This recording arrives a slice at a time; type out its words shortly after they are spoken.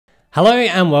Hello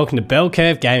and welcome to Bell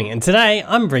Curve Gaming, and today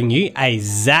I'm bringing you a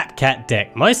Zapcat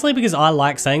deck, mostly because I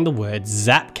like saying the word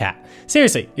Zapcat.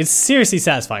 Seriously, it's seriously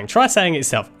satisfying. Try saying it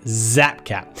yourself,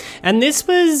 Zapcat. And this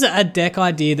was a deck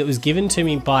idea that was given to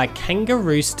me by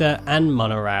Kangarooster and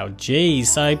Monorail G,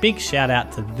 so big shout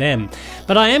out to them.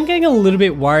 But I am getting a little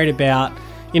bit worried about,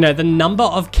 you know, the number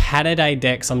of Caturday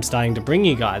decks I'm starting to bring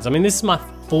you guys. I mean, this is my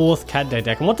fourth Caturday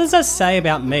deck, and what does that say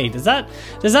about me? Does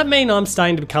that mean I'm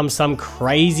starting to become some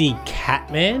crazy cat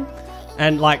man?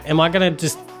 And like, am I gonna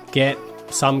just get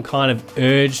some kind of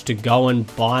urge to go and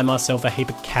buy myself a heap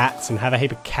of cats and have a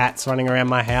heap of cats running around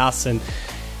my house? And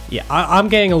yeah, I'm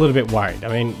getting a little bit worried. I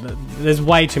mean, there's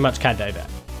way too much Caturday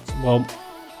decks. Well,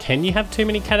 can you have too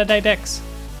many Caturday decks?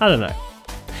 I don't know.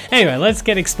 Anyway, let's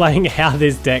get explaining how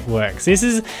this deck works. This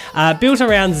is built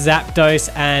around Zapdos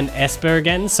and Espurr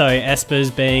again. So Espurr's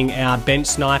being our bench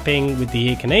sniping with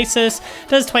the Kinesis.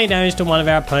 Does 20 damage to one of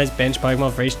our opponent's bench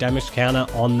Pokemon for each damage counter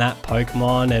on that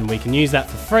Pokemon. And we can use that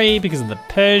for free because of the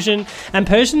Persian. And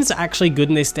Persian's actually good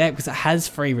in this deck because it has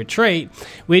free retreat,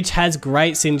 which has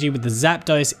great synergy with the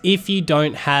Zapdos if you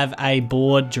don't have a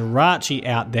board Jirachi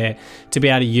out there to be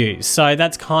able to use. So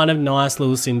that's kind of nice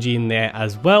little synergy in there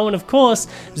as well. And of course,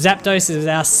 Zapdos is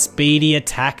our speedy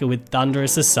attacker with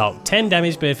Thunderous Assault. 10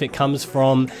 damage, but if it comes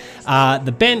from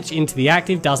the bench into the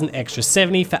active, does an extra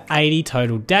 70 for 80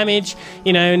 total damage.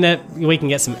 You know, and that we can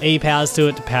get some E-powers to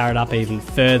it to power it up even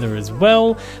further as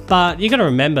well. But you got to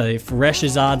remember, if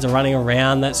ReshiZards are running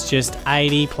around, that's just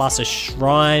 80 plus a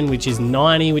Shrine, which is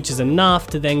 90, which is enough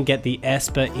to then get the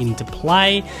Espurr into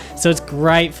play. So it's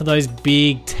great for those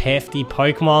big, hefty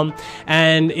Pokemon.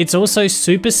 And it's also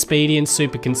super speedy and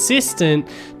super consistent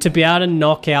to be able to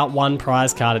knock out one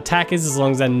prize card attackers as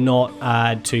long as they're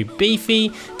not too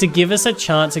beefy, to give us a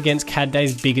chance against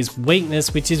Caturday's biggest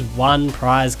weakness, which is one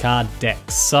prize card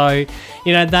decks. So,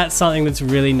 you know, that's something that's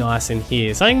really nice in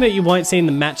here. Something that you won't see in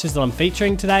the matches that I'm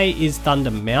featuring today is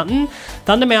Thunder Mountain.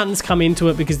 Thunder Mountain's come into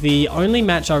it because the only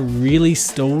match I really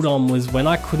stalled on was when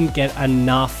I couldn't get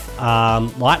enough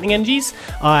lightning energies.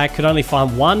 I could only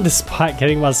find one despite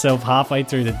getting myself halfway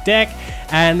through the deck,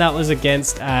 and that was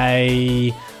against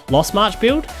a Lost March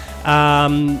build,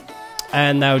 and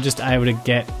they were just able to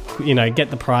get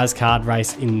the prize card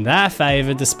race in their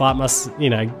favor, despite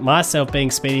myself being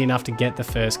speedy enough to get the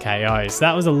first KO. So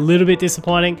that was a little bit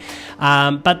disappointing,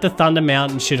 but the Thunder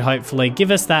Mountain should hopefully give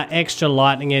us that extra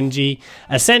lightning energy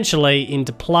essentially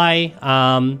into play,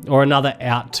 or another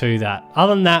out to that.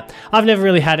 Other than that, I've never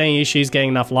really had any issues getting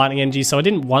enough lightning energy, so I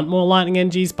didn't want more lightning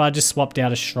energies, but I just swapped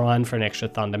out a Shrine for an extra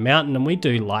Thunder Mountain, and we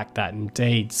do like that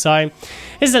indeed. So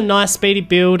this is a nice speedy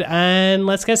build, and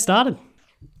let's get started.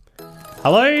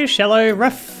 Hello, Shallow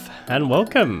Ruff, and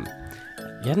welcome.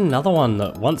 Yet another one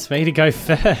that wants me to go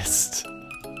first.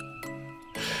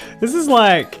 This is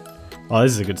like, oh,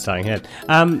 this is a good starting head.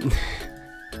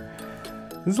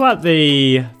 This is like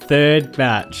the third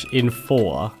match in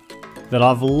 4 that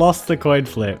I've lost the coin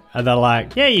flip, and they're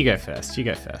like, yeah, you go first, you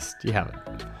have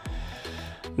it.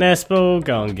 Nespel,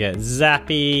 go and get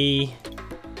Zappy.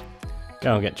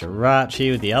 Go and get Jirachi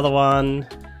with the other one.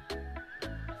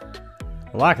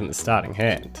 I'm liking the starting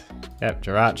hand. Yep,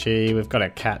 Jirachi, we've got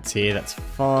our cats here, that's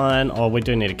fine. Oh, we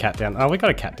do need a cat down. Oh, we got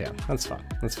a cat down, that's fine,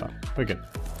 we're good.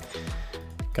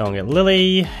 Go and get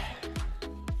Lillie.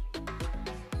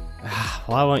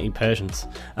 Why weren't you Persians?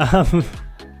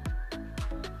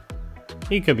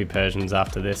 You could be Persians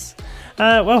after this.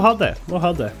 We'll hold there,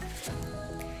 I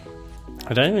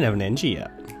don't even have an Engie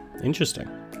yet, interesting.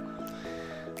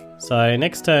 So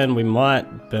next turn we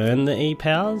might burn the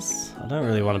E-powers. I don't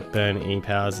really want to burn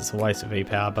E-powers, it's a waste of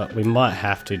E-power, but we might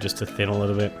have to just to thin a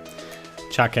little bit.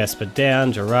 Chuck Espurr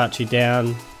down, Jirachi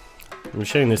down. I'm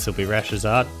assuming this will be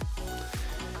ReshiZard.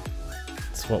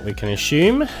 That's what we can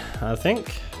assume, I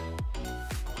think.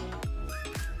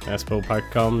 Espurr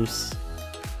Pokecoms.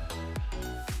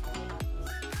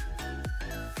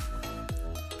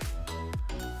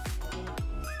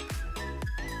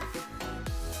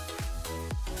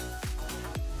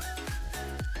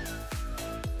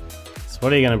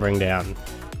 What are you going to bring down?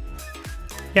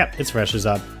 Yep, it's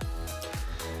ReshiZard.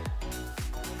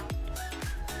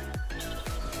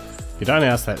 If you don't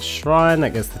ask that Shrine,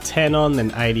 that gets the 10 on,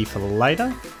 then 80 for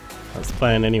later. That's the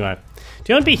plan anyway.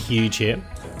 Do you want to be huge here?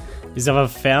 Is if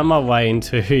I've found my way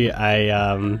into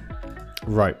a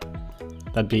rope.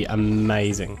 That'd be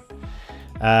amazing.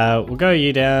 We'll go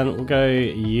you down,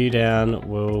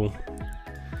 we'll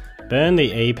burn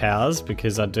the E-powers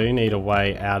because I do need a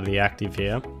way out of the active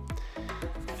here.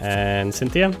 And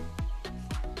Cynthia.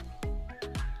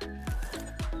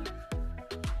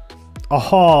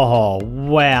 Oh,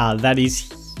 wow, that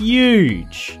is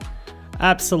huge.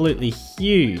 Absolutely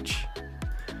huge.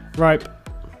 Rope.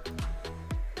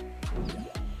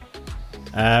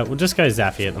 We'll just go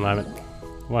Zaffy at the moment.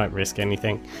 Won't risk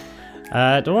anything. Do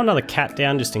I want another cat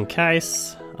down just in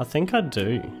case? I think I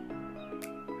do.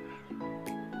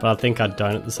 But I think I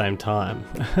don't at the same time.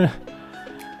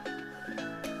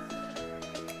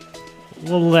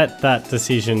 We'll let that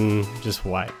decision just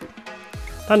wait.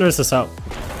 Thunderous Assault.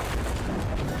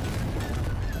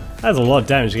 That's a lot of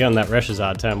damage to get on that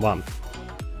ReshiZard turn 1.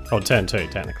 Or turn 2,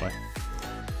 technically.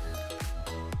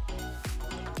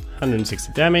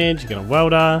 160 damage, you get a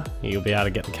welder, you'll be able to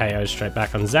get the KO straight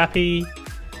back on Zappy.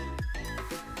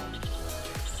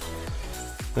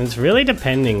 And it's really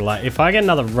depending, like if I get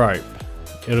another rope,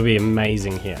 it'll be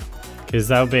amazing here. Because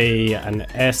there'll be an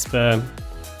Espurr,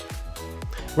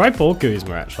 Rope or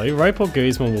Guzma actually. Rope or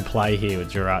Guzma will play here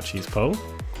with Jirachi's pull.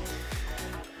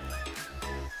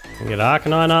 We'll get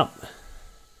Arcanine up.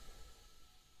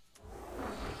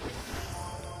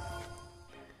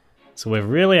 So we're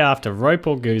really after Rope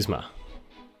or Guzma.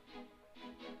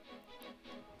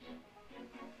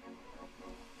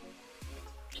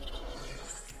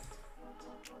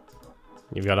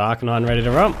 You've got Arcanine ready to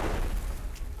romp.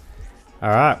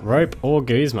 Alright, Rope or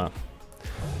Guzma.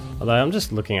 Although I'm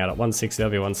just looking at it, 160, that'll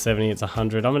be 170, it's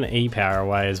 100. I'm an E-power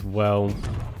away as well.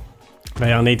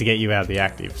 But I'll need to get you out of the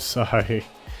active, so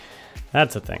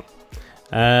that's a thing.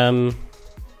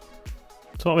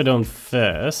 So what we're doing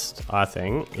first, I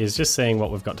think, is just seeing what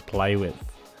we've got to play with.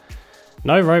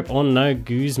 No Rope or no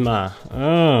Guzma.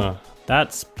 Oh,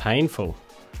 that's painful.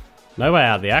 No way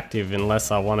out of the active unless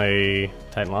I want to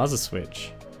Tate Liza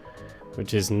switch,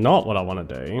 which is not what I want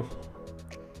to do.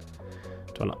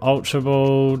 Do I want an Ultra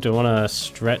Ball? Do I want to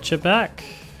stretch it back?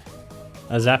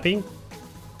 A Zappy?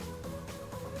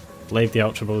 Leave the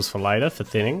Ultra Balls for later for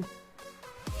thinning.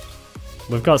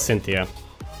 We've got Cynthia.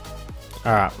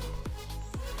 Alright.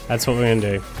 That's what we're going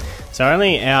to do. So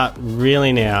only out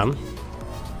really now.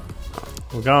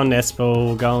 We'll go on Espurr,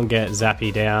 we'll go and get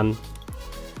Zappy down.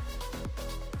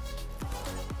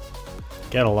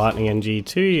 Get a Lightning NG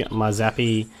to my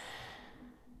Zappy.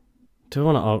 Do I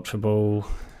want an Ultra Ball?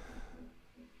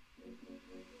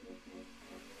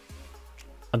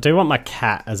 I do want my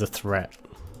cat as a threat.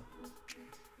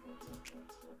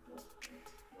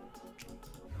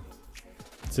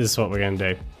 This is what we're going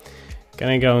to do.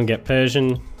 Gonna go and get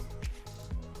Persian.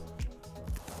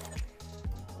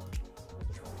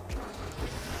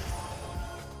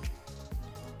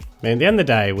 I mean, at the end of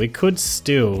the day, we could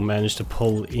still manage to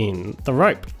pull in the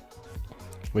rope,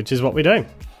 which is what we do.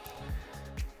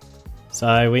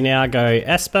 So we now go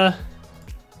Espurr.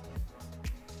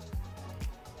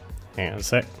 Hang on a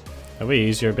sec. Have we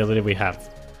used your ability? We have.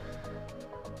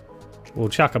 We'll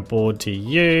chuck a board to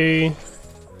you.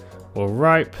 Or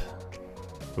rope.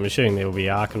 I'm assuming there will be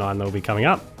Arcanine that will be coming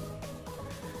up,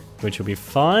 which will be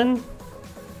fine.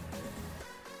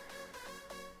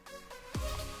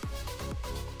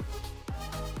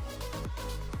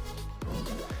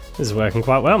 This is working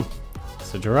quite well.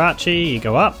 So Jirachi, you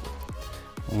go up.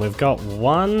 And we've got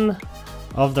one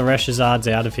of the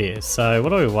ReshiZards out of here. So what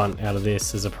do we want out of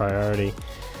this as a priority?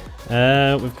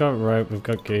 We've got Rope, we've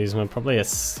got Guzma, probably a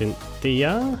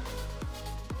Cynthia.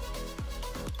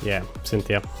 Yeah,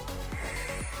 Cynthia.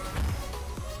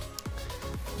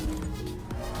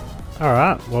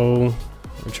 Alright, we'll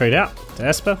retreat out to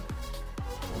Espurr.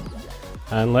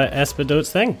 And let Espurr do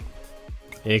its thing.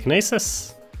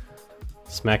 Earkinesis.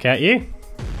 Smack out you.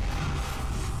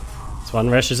 It's one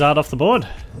ReshiZard off the board.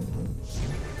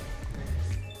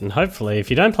 And hopefully, if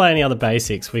you don't play any other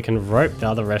basics, we can rope the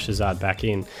other ReshiZard back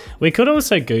in. We could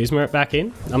also Guzma it back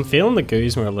in. I'm feeling the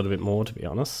Guzma a little bit more, to be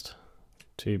honest.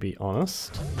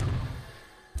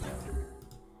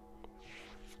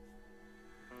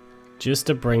 Just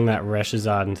to bring that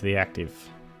ReshiZard into the active.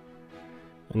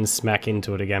 And smack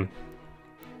into it again.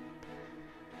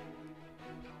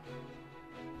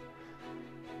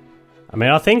 I mean,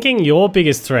 I'm thinking your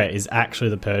biggest threat is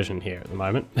actually the Persian here at the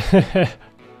moment.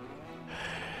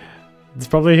 It's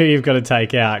probably who you've got to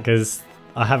take out, because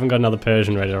I haven't got another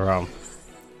Persian ready to roll.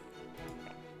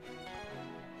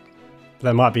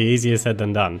 That might be easier said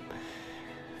than done.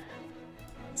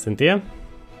 Cynthia?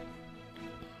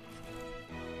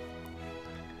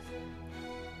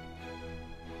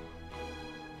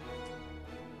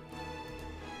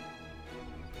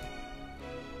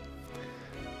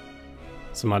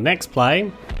 So my next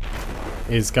play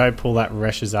is go pull that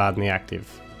ReshiZard in the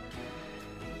active.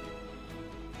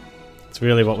 It's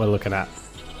really what we're looking at.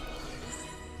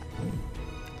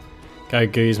 Go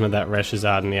Guzma that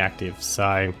ReshiZard in the active.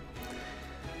 So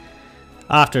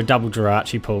after a double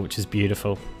Jirachi pull, which is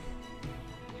beautiful.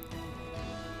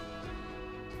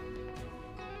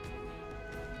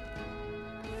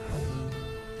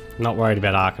 Not worried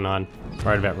about Arcanine.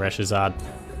 Worried about ReshiZard.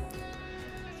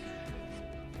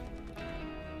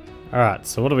 Alright,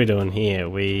 so what are we doing here?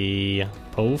 We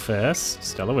pull first.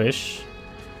 Stellar Wish.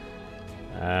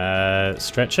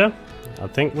 Stretcher. I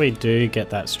think we do get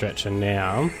that Stretcher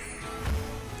now.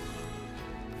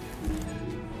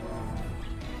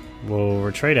 We'll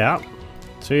retreat out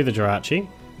to the Jirachi.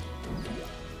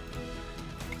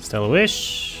 Stellar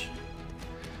Wish.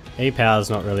 E-Power's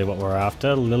not really what we're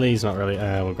after. Lillie's not really...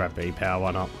 we'll grab E-Power,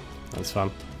 why not? That's fun.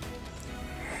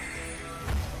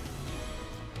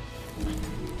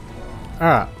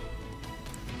 Alright.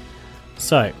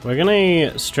 So, we're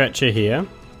going to Stretcher here.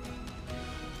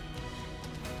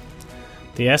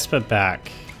 The Espurr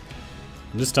back.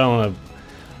 I just don't want to...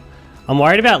 I'm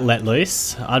worried about Let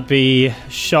Loose. I'd be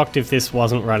shocked if this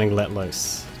wasn't running Let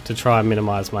Loose to try and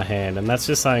minimize my hand, and that's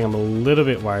just something I'm a little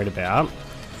bit worried about.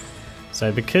 So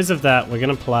because of that, we're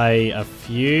going to play a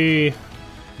few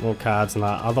more cards than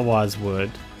I otherwise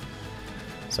would.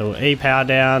 So we'll E-Power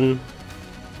down.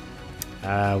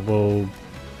 We'll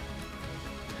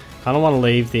kind of want to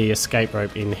leave the Escape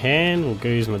Rope in hand. We'll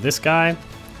Guzma this guy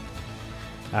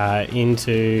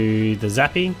into the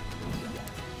Zappy.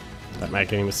 Don't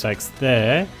make any mistakes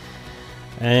there.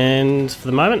 And for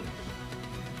the moment,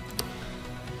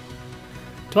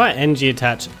 do I NG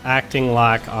attach, acting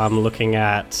like I'm looking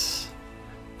at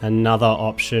another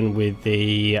option with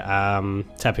the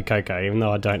Tapu Koko, even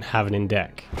though I don't have it in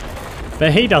deck.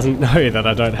 But he doesn't know that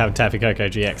I don't have Tapu Koko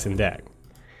GX in deck.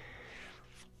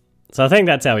 So I think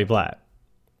that's how we play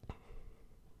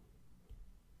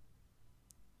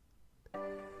it.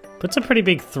 Puts a pretty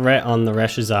big threat on the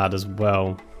ReshiZard as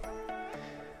well.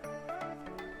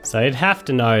 So he'd have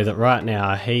to know that right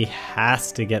now he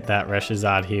has to get that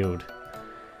ReshiZard healed.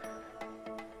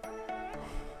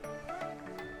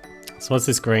 So what's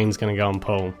this green's going to go and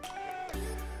pull?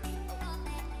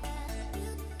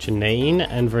 Janine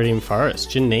and Viridian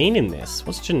Forest. Janine in this?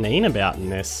 What's Janine about in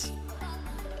this?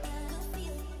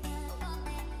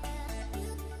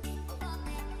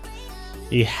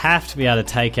 You have to be able to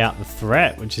take out the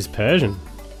threat, which is Persian.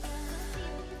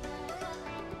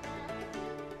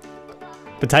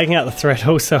 But taking out the threat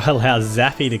also allows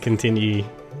Zappy to continue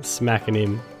smacking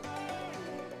him.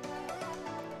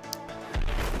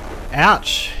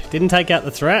 Ouch! Didn't take out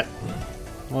the threat.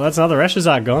 Well, that's another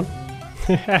ReshiZard gone.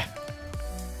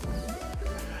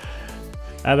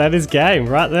 And that is game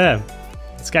right there.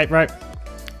 Escape Rope.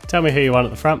 Tell me who you want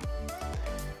at the front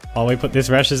while we put this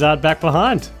ReshiZard back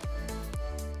behind.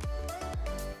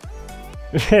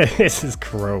 This is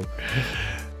cruel.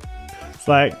 It's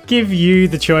like, give you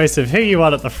the choice of who you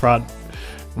want at the front,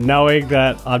 knowing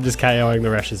that I'm just KOing the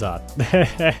ReshiZard.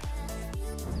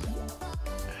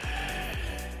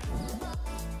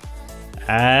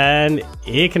 And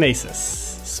Earkinesis.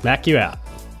 Smack you out.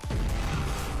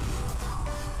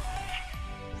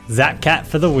 Zapcat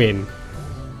for the win.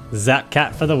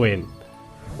 Zapcat for the win.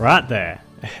 Right there.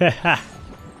 That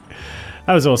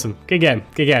was awesome. Good game.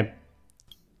 Good game.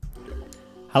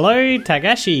 Hello,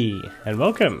 Tagashi, and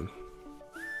welcome.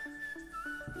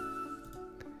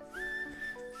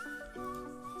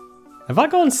 Have I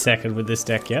gone second with this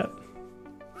deck yet?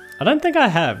 I don't think I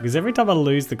have, because every time I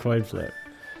lose the coin flip,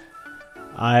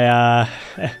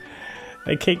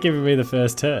 they keep giving me the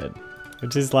first turn,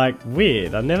 which is like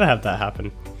weird. I never have that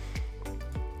happen.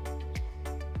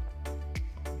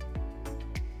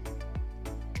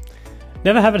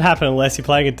 Never have it happen unless you're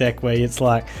playing a deck where it's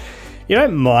like, you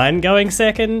don't mind going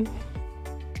second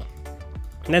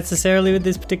necessarily with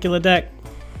this particular deck.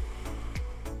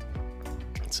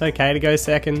 It's okay to go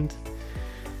second.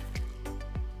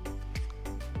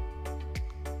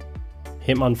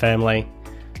 Hitmon family.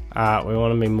 We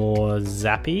want to be more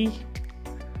zappy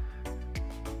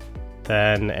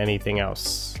than anything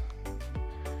else.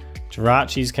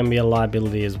 Jirachis can be a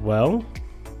liability as well.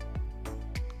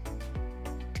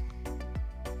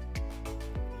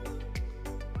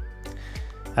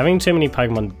 Having too many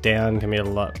Pokemon down can be a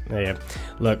lot. Yeah.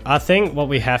 Look, I think what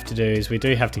we have to do is we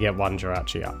do have to get one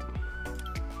Jirachi up.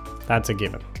 That's a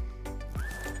given.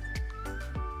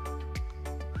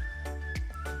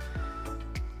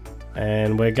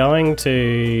 And we're going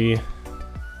to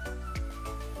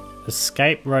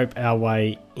escape rope our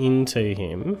way into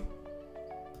him.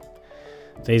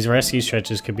 These rescue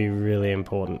stretches could be really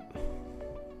important.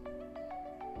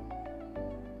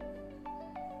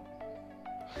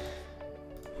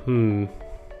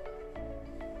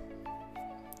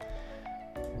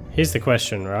 Here's the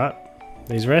question, right?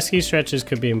 These rescue stretches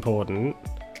could be important.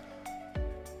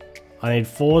 I need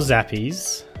 4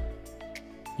 zappies.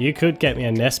 You could get me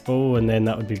a Nestball and then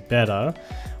that would be better.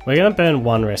 We're going to burn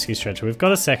 1 rescue stretcher. We've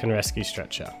got a second rescue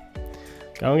stretcher.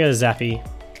 Go and get a Zappy.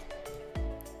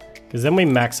 Because then we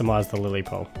maximize the Lillie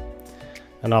pool.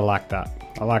 And I like that.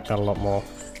 I like that a lot more.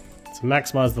 So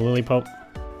maximize the Lillie pool.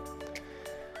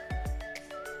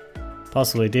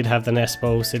 Possibly did have the nest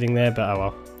ball sitting there, but oh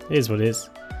well. It is what it is.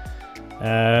 We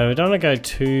don't want to go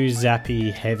too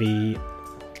Zappy heavy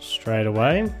straight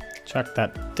away. Chuck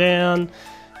that down.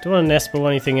 Don't want to nest ball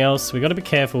anything else. We've got to be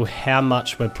careful how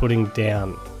much we're putting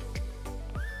down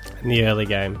in the early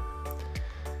game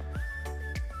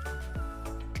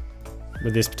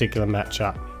with this particular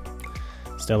matchup.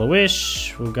 Stellar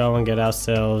Wish, we'll go and get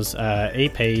ourselves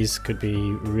EPs, could be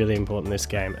really important in this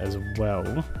game as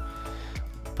well.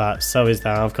 But so is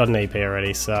that. I've got an EP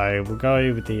already, so we'll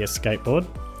go with the Escape Board,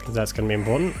 because that's going to be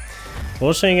important. We're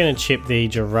also going to chip the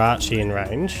Jirachi in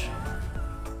range.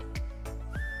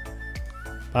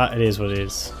 But it is what it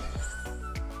is.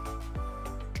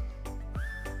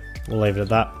 We'll leave it at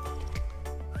that.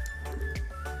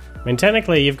 I mean,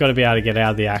 technically you've got to be able to get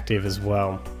out of the active as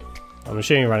well. I'm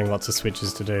assuming you're running lots of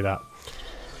switches to do that.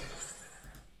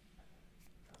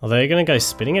 Although you're going to go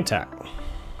spinning attack.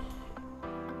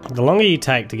 The longer you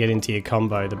take to get into your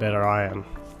combo, the better I am.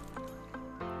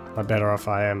 The better off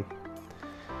I am.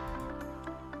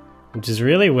 Which is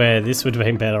really where this would have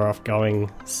been better off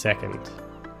going second.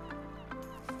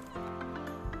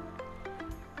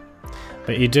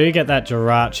 But you do get that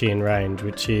Jirachi in range,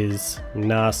 which is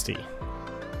nasty.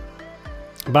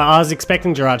 But I was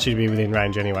expecting Jirachi to be within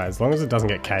range anyway, as long as it doesn't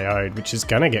get KO'd, which is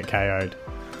gonna get KO'd.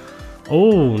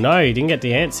 Oh, no, you didn't get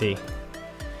Diancie.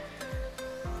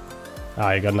 Oh,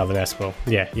 you got another nest ball.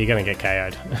 Yeah, you're gonna get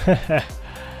KO'd.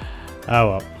 Oh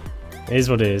well. It is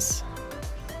what it is.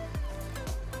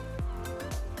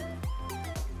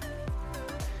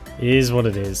 It is what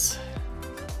it is.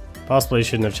 Possibly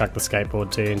shouldn't have chucked the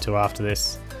skateboard too into after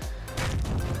this.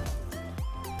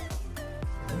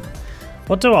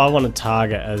 What do I want to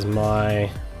target as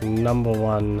my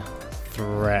 #1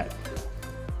 threat?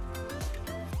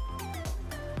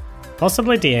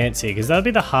 Possibly Diancie, because that'll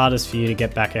be the hardest for you to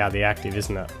get back out of the active,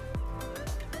 isn't it?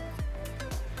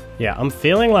 Yeah, I'm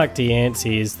feeling like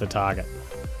Diancie is the target.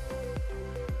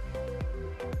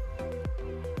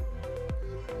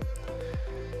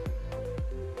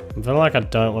 I'm feeling like I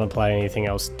don't want to play anything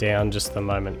else down just at the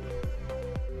moment.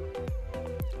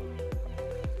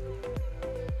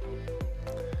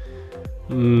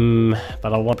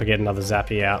 But I want to get another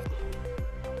Zappy out.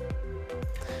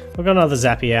 We've got another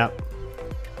Zappy out.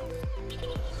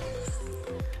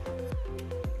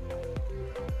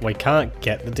 We can't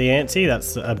get the Diancie,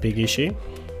 that's a big issue.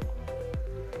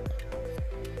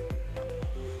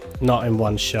 Not in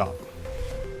one shot,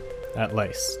 at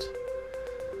least.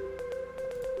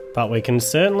 But we can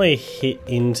certainly hit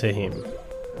into him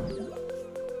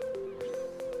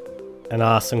and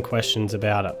ask some questions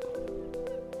about it.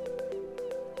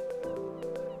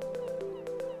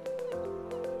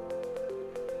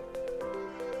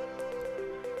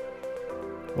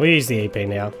 We'll use the EP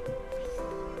now.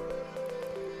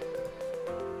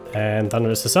 And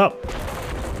Thunderous us up.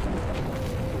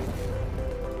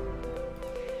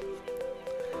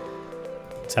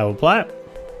 That's how we'll play it.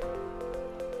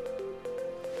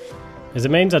 Because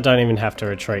it means I don't even have to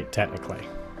retreat, technically.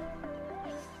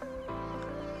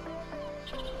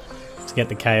 To get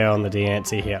the KO on the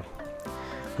Diancie here.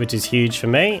 Which is huge for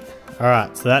me.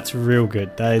 Alright, so that's real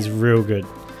good. That is real good.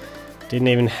 Didn't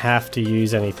even have to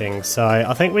use anything. So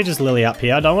I think we just Lillie up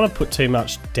here. I don't want to put too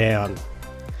much down.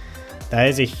 That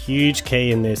is a huge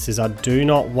key in this, is I do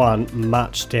not want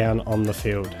much down on the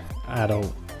field at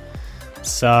all.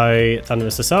 So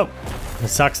Thunderous us up. It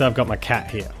sucks that I've got my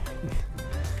cat here.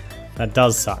 That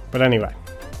does suck. But anyway,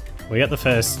 we got the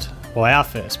first, or our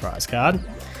first prize card.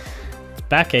 It's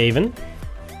back even.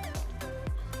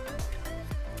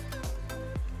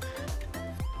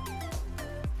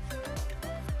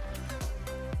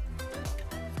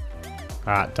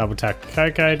 Alright, double tap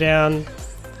Coco down.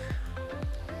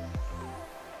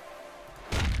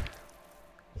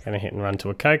 Gonna hit and run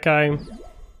to a Coco.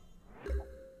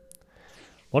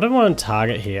 What do I want to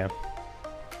target here?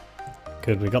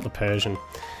 Good, we got the Persian.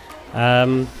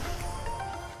 I'm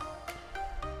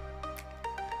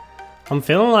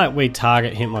feeling like we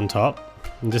target Hitmon top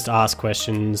and just ask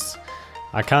questions.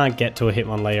 I can't get to a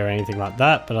Hitmonlee or anything like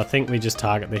that, but I think we just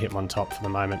target the Hitmon top for the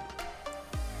moment.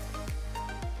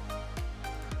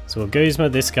 So we'll Guzma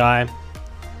this guy,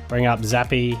 bring up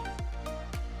Zappy.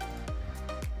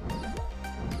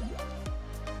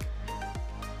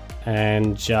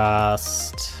 And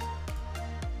just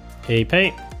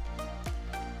EP.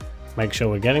 Make sure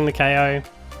we're getting the KO.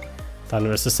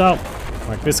 Thunderous Assault.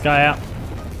 Work this guy out.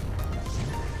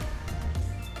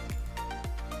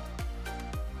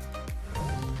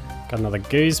 Got another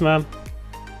Guzma.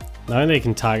 Not only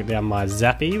can target down my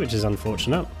Zappy, which is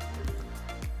unfortunate.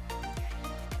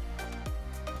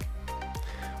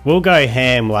 We'll go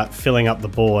ham like filling up the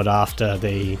board after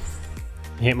the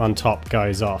Hitmon top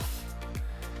goes off.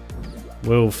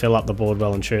 We'll fill up the board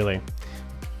well and truly.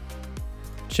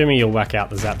 Assuming you'll whack out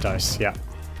the Zapdos, yeah.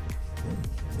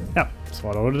 Yep, that's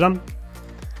what I would have done.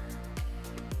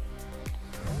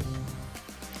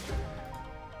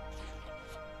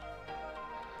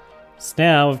 So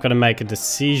now we've got to make a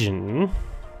decision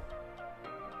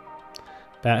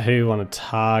about who we want to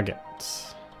target.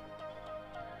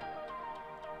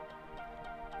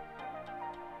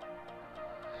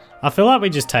 I feel like we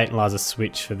just Tate Liza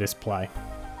switch for this play.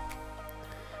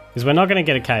 Because we're not going to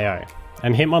get a KO.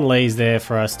 And Hitmonlee's there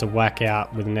for us to whack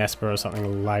out with an Espurr or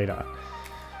something later.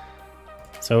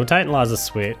 So we'll Tate Liza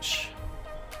switch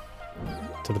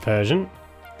to the Persian.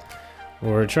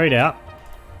 We'll retreat out.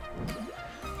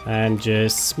 And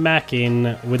just smack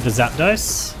in with the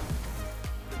Zapdos.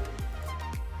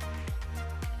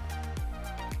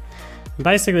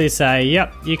 Basically say,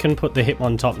 yep, you can put the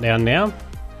Hitmon top down now.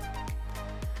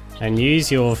 And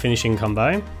use your finishing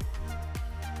combo.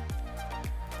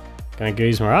 Gonna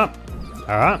Guzma up.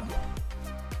 Alright.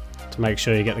 To make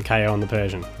sure you get the KO on the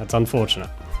Persian. That's unfortunate.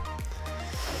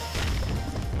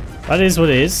 But it is what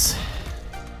it is.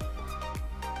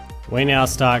 We now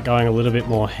start going a little bit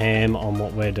more ham on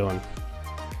what we're doing.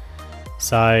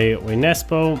 So we Nest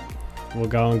Ball. We'll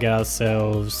go and get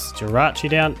ourselves Jirachi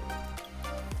down.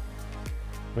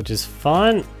 Which is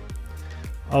fine.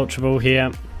 Ultra Ball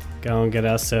here. Go and get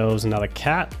ourselves another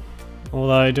cat.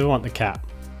 Although I do want the cat.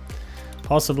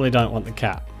 Possibly don't want the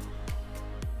cat.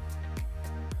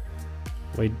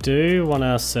 We do want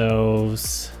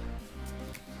ourselves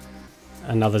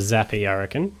another Zappy, I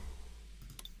reckon.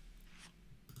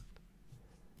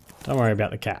 Don't worry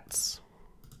about the cats.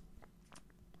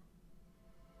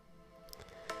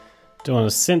 Do you want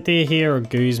a Cynthia here or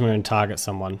Guzma and target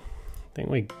someone? I think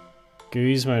we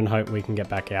Guzma and hope we can get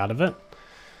back out of it.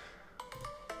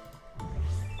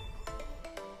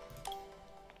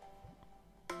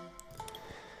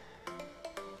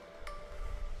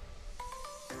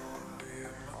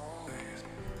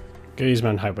 Guzma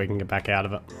and hope we can get back out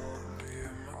of it.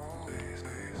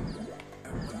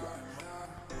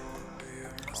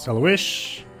 Still a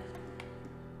wish.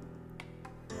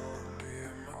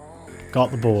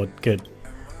 Got the board, good.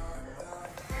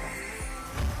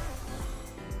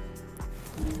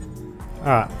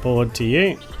 Alright, board to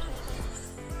you.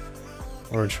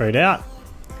 We'll retreat out.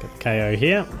 Get the KO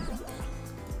here.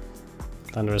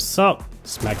 Thunder Assault,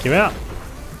 smack you out.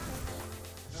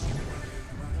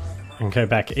 And go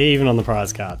back even on the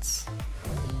prize cards.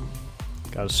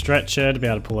 Got a Stretcher to be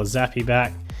able to pull a Zappy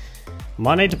back.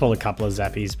 Might need to pull a couple of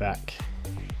Zappies back.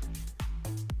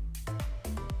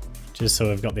 Just so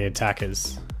we've got the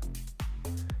attackers.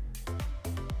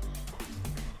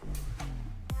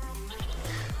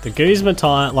 The Guzma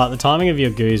time, like the timing of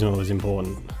your Guzma was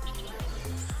important.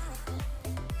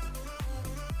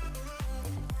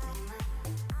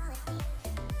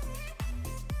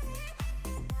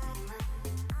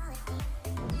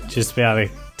 Just to be able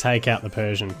to take out the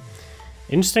Persian.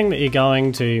 Interesting that you're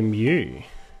going to Mew.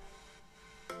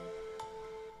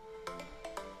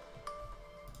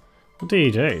 What do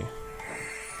you do?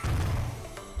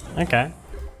 Okay.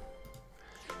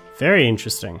 Very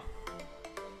interesting.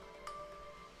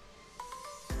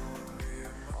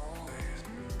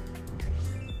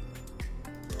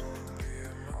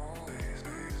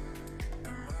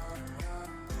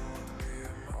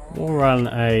 We'll run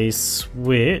a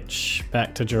switch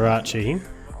back to Jirachi.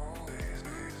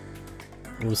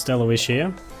 We'll Stellar Wish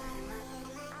here.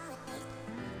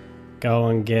 Go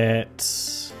and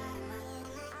get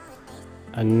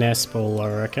a Nest Ball,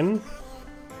 I reckon.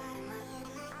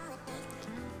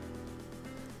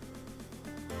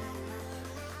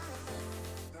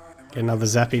 Get another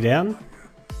Zappy down.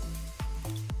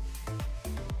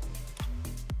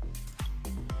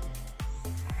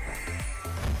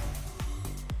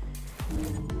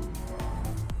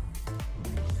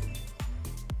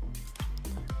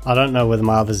 I don't know whether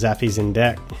my other Zappy's in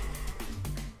deck.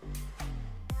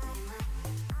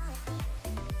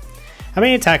 How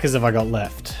many attackers have I got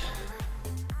left?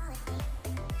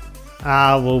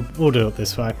 We'll do it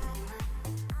this way.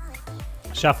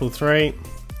 Shuffle 3.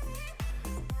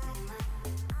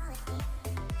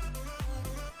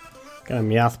 Gonna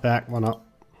Meowth back, why not?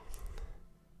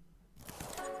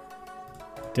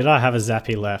 Did I have a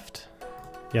Zappy left?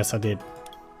 Yes, I did.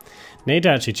 Need to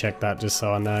actually check that just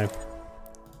so I know.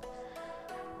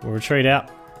 We'll retreat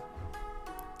out.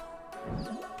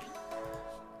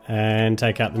 And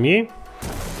take out the Mew.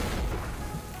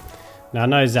 Now I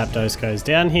know Zapdos goes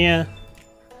down here.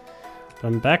 But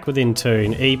I'm back within 2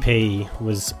 and EP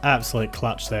was absolute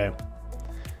clutch there.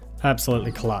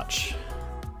 Absolutely clutch.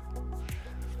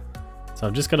 So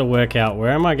I've just got to work out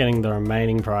where am I getting the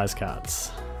remaining prize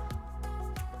cards.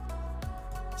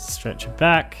 Stretch it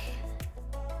back.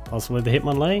 Possibly the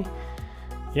Hitmonlee.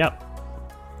 Yep.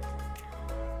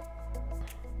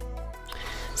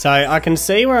 So I can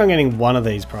see where I'm getting one of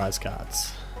these prize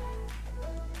cards.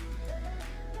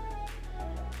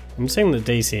 I'm seeing the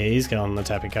DCEs go on the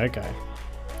Tapu Koko.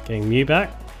 Getting Mew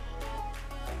back.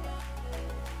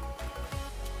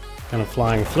 Kind of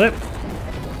flying flip.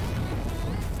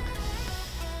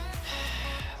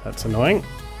 That's annoying.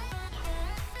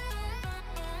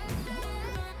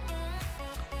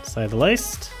 To say the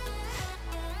least.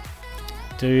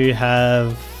 Do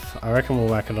have... I reckon we'll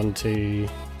whack it onto...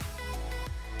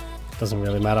 Doesn't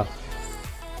really matter.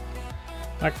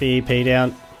 Whack the EP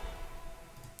down.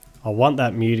 I want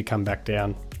that Mew to come back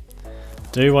down.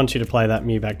 Do want you to play that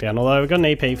Mew back down. Although we've got an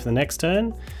EP for the next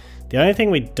turn. The only thing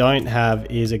we don't have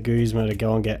is a Guzma to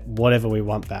go and get whatever we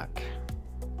want back.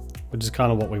 Which is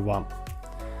kind of what we want.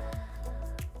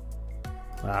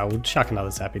 We'll chuck another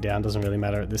Zappy down. Doesn't really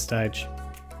matter at this stage.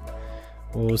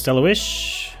 We'll Stellar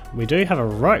Wish. We do have a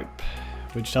Rope.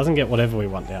 Which doesn't get whatever we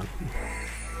want down.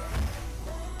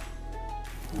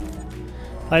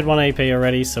 Played 1 EP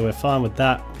already, so we're fine with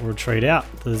that. We'll retreat out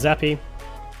to the Zappy.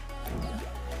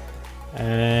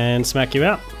 And smack you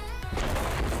out.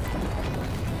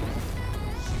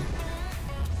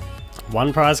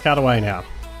 1 prize card away now.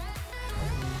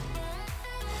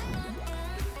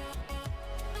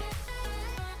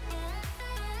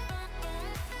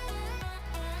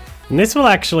 And this will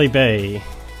actually be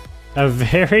a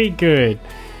very good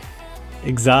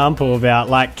example about,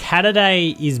 like,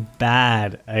 Caturday is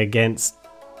bad against,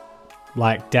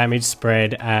 like, damage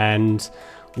spread and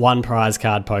 1 prize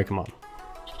card Pokemon.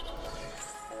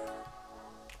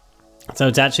 So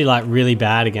it's actually, like, really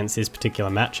bad against this particular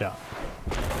matchup.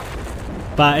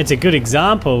 But it's a good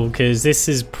example because this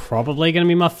is probably going to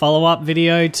be my follow-up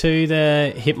video to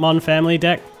the Hitmon family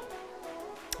deck.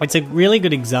 It's a really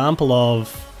good example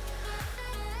of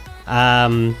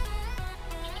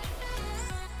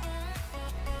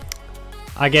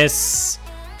I guess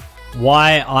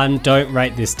why I don't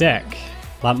rate this deck.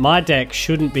 Like, my deck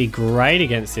shouldn't be great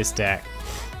against this deck.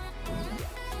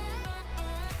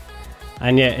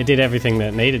 And yet it did everything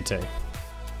that it needed to.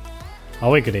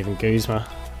 Oh, we could even Guzma.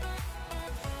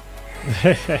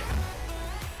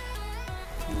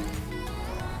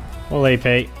 We'll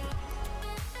EP.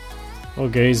 We'll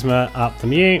Guzma up the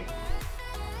Mew.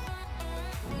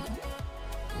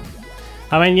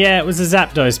 I mean, yeah, it was a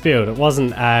Zapdos build. It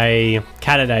wasn't a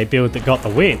Caturday build that got the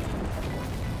win.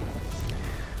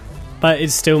 But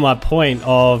it's still my point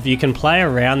of you can play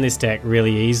around this deck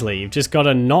really easily. You've just got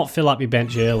to not fill up your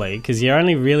bench early because you're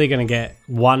only really going to get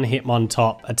 1 Hitmon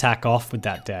top attack off with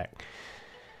that deck.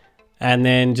 And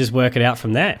then just work it out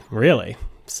from there, really.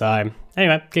 So,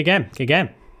 anyway, good game, good game.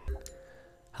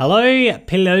 Hello,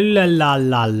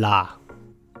 Pilolalalala.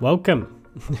 Welcome.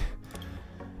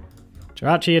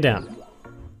 Jirachi, you're down.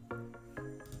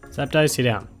 Zapdos, you're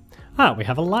down. Ah, we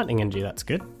have a Lightning Energy, that's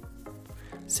good.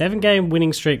 7-game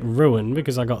winning streak ruined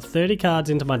because I got 30 cards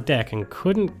into my deck and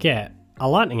couldn't get a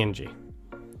Lightning Energy.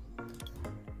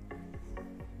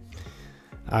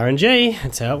 RNG,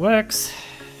 that's how it works.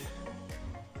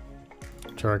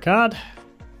 Draw a card.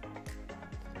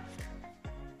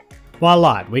 Well, I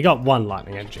lied. We got 1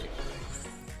 Lightning Energy.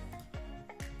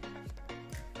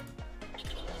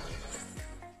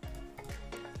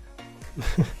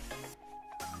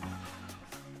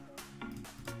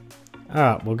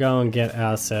 Alright, we'll go and get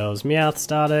ourselves Meowth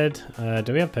started.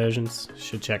 Do we have Persians?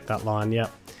 Should check that line,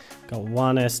 yep. Got 2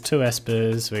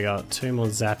 Espurs, we got 2 more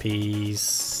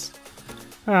Zappies.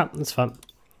 Alright, that's fun.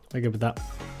 We're good with that.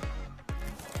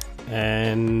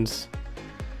 And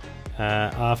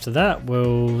after that,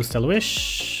 we'll Stellar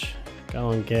Wish. Go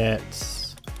and get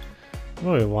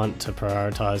what we want to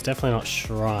prioritize. Definitely not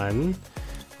Shrine.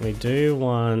 We do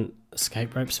want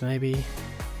Escape Ropes, maybe.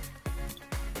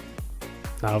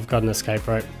 No, I've got an Escape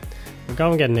Rope. We'll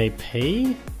go and get an EP.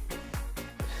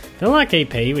 Feel like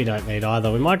EP we don't need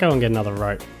either. We might go and get another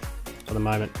Rope for the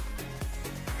moment.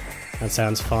 That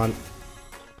sounds fun.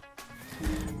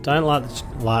 I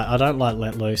don't like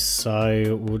Let Loose,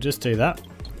 so we'll just do that.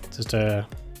 Just to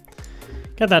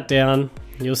get that down.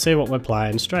 You'll see what we're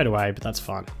playing straight away, but that's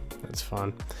fine. That's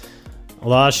fine.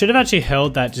 Although I should have actually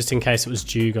held that just in case it was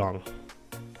Dugong.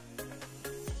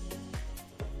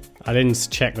 I didn't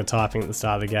check the typing at the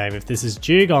start of the game. If this is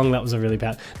Dugong, that was a really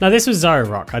bad... No, this was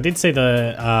Zororoc. I did see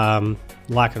the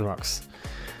Lycanrocs.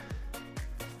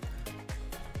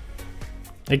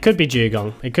 It could be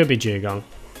Dugong. It could be Dugong.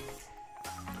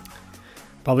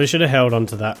 Probably should have held on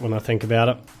to that when I think about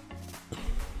it.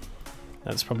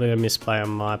 That's probably a misplay on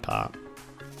my part.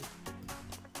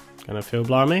 Gonna field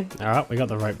blow me? Alright, we got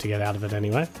the rope to get out of it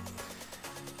anyway.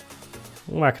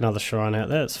 We'll whack another shrine out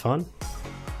there, it's fine.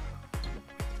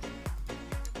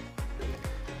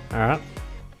 Alright.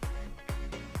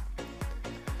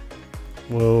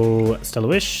 We'll still a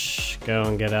wish. Go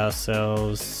and get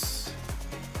ourselves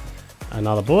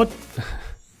another board.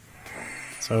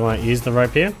 So we won't use the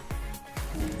rope here.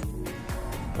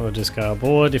 We'll just go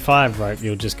aboard. If I have rope,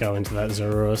 you'll just go into that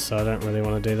Zororoc, so I don't really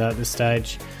want to do that at this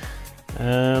stage.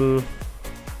 I'm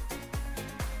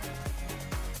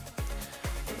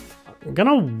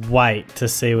gonna wait to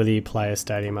see whether you play a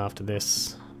stadium after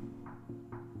this.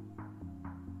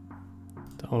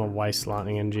 Don't want to waste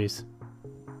lightning energies.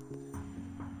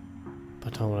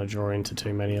 But I don't want to draw into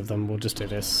too many of them. We'll just do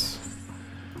this.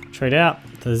 Treat out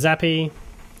the Zappy.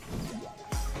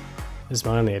 This is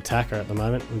my only attacker at the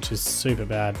moment, which is super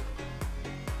bad.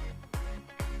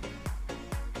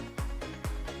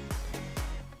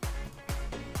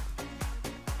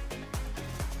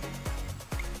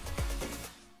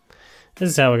 This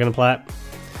is how we're going to play it.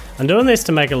 I'm doing this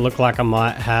to make it look like I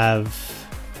might have...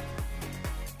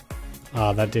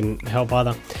 Oh, that didn't help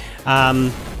either.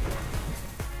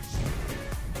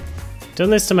 Doing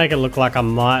this to make it look like I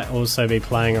might also be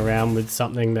playing around with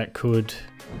something that could...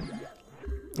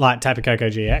 Like Tapu Koko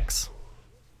GX.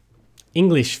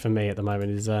 English for me at the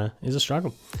moment is a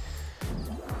struggle.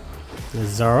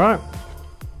 Zororoc.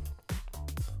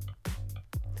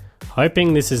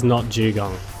 Hoping this is not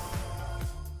Dugong.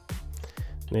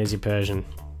 There's your Persian.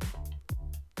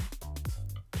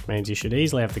 Which means you should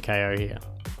easily have the KO here,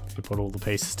 if you put all the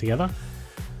pieces together.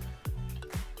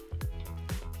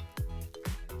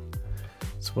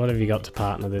 So what have you got to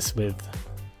partner this with?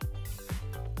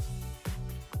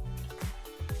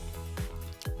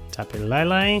 Tapu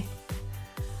Lele.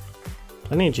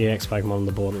 Plenty of GX Pokemon on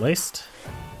the board at least.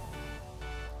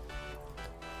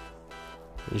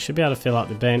 You should be able to fill up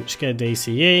the bench, get a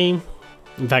DCE.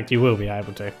 In fact, you will be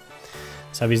able to.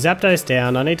 So with Zapdos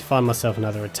down, I need to find myself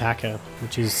another attacker,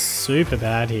 which is super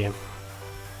bad here.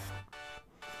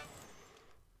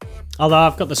 Although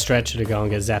I've got the stretcher to go and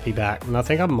get Zappy back, and I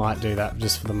think I might do that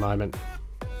just for the moment.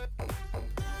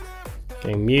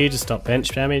 Getting Mew to stop bench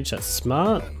damage, that's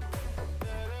smart.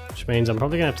 Which means I'm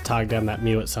probably going to have to target down that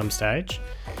Mew at some stage.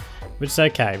 Which is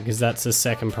okay, because that's the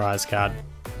second prize card.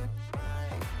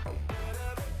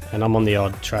 And I'm on the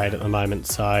odd trade at the moment,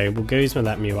 so we'll Guzma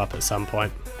that Mew up at some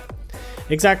point.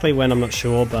 Exactly when, I'm not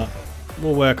sure, but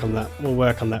we'll work on that. We'll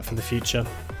work on that for the future.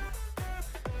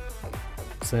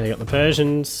 So now you got the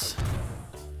Persians.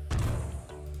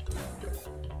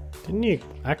 Didn't you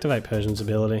activate Persian's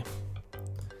ability?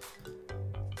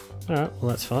 Alright, well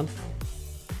that's fine.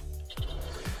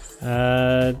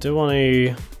 Do want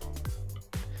to...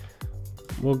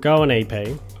 We'll go an EP.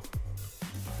 I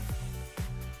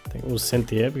think we'll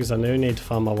Cynthia, because I do need to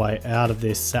find my way out of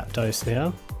this Zapdos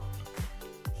now.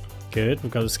 Good,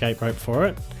 we've got escape rope for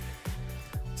it.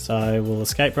 So we'll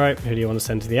escape rope. Who do you want to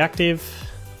send to the active?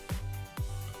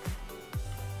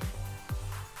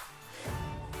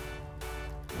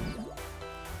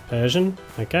 Persian,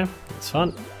 okay, that's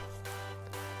fun.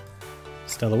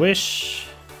 Stellar Wish.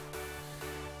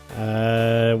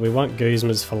 We want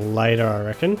Guzmas for later, I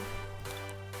reckon.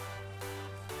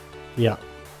 Yeah,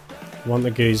 want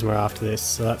the Guzma after this,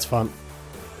 so that's fun.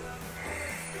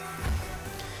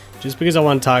 Just because I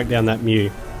want to target down that Mew.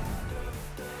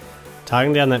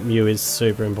 Targeting down that Mew is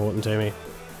super important to me.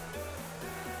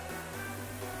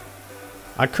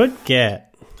 I could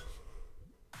get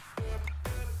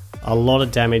a lot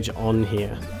of damage on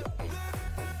here.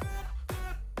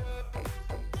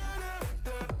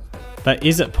 But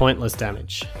is it pointless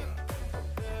damage?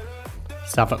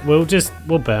 Stuff it.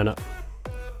 We'll burn it.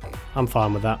 I'm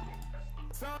fine with that.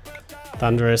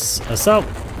 Thunderous Assault.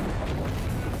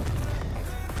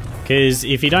 Because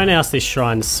if you don't oust this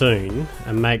shrine soon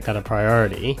and make that a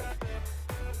priority,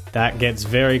 that gets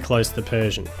very close to the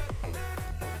Persian.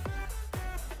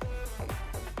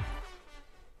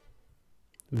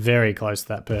 Very close to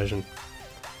that Persian.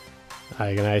 Oh,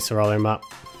 you're going to ace roll him up.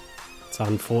 It's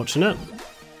unfortunate.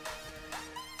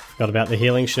 Forgot about the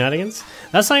healing shenanigans.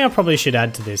 That's something I probably should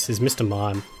add to this, is Mr.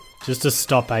 Mime. Just to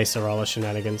stop Acerola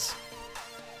shenanigans.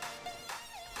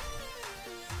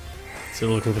 Still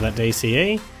looking for that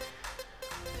DCE.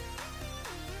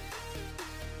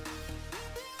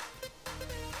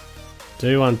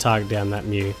 Do want to target down that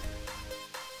Mew.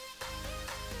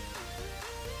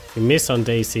 If you miss on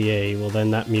DCE, well then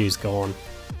that Mew's gone.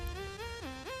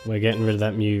 We're getting rid of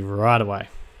that Mew right away.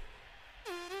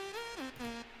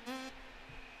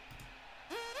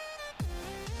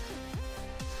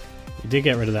 You did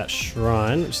get rid of that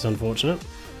shrine, which is unfortunate.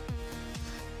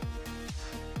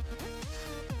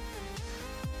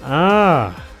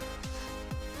 Ah.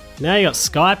 Now you got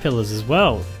sky pillars as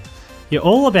well. You're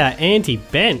all about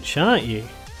anti-bench, aren't you?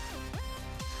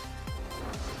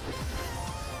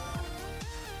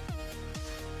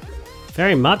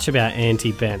 Very much about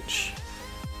anti-bench.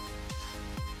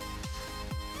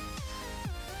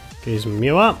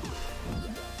 Guzma up.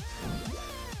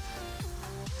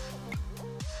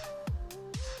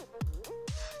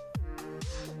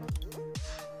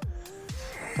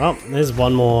 Well, there's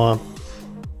one more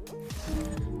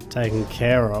taken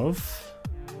care of.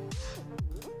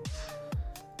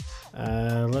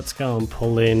 Let's go and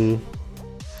pull in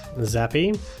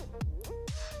Zappy.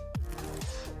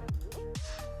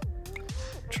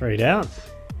 Treat out.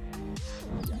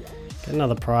 Get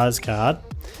another prize card.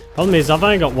 Problem is, I've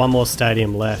only got one more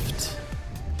stadium left.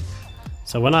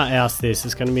 So when I oust this,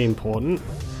 it's going to be important.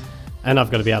 And I've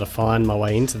got to be able to find my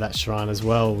way into that shrine as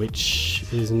well, which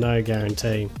is no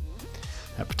guarantee.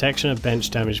 That protection of bench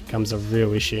damage becomes a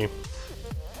real issue.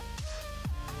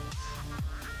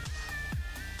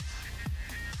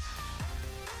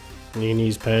 And you can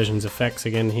use Persian's effects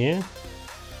again here.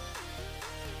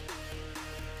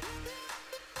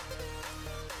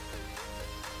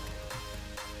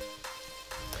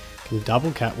 Can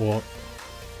double catwalk.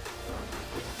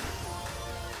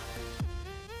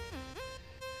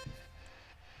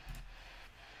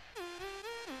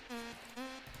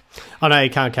 Oh no, you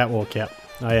can't catwalk yet.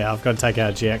 Oh yeah, I've got to take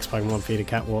out a GX Pokemon for you to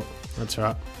catwalk. That's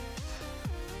right.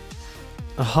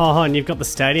 Oh, and you've got the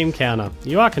stadium counter.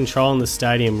 You are controlling the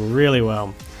stadium really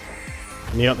well.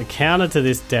 And you got the counter to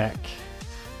this deck.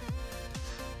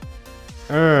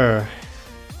 This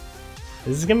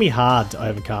is going to be hard to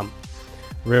overcome.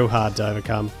 Real hard to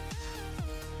overcome.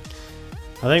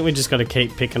 I think we just got to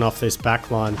keep picking off this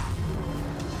back line.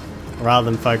 Rather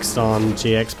than focused on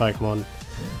GX Pokemon.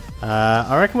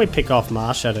 I reckon we pick off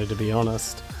Marshadow, to be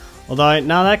honest. Although,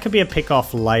 no, that could be a pick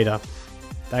off later.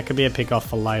 That could be a pick off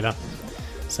for later.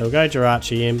 So we'll go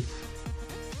Jirachi in.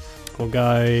 We'll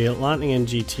go Lightning and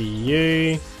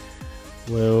GTU.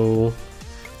 We'll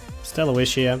Stellar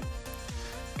Wish here.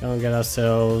 Go and get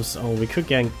ourselves... Oh, we could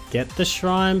get the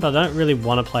Shrine, but I don't really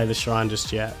want to play the Shrine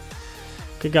just yet.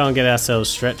 Could go and get ourselves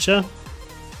Stretcher.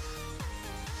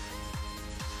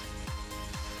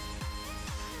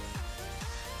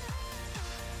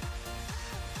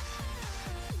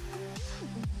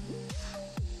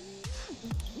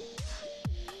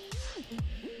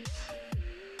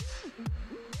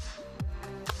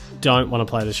 Don't want to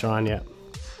play the Shrine yet.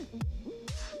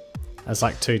 That's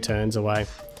like 2 turns away.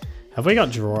 Have we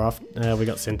got draw off? We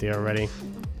got Cynthia already.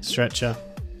 Stretcher.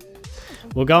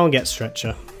 We'll go and get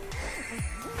Stretcher.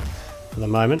 For the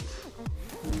moment.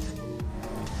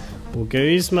 We'll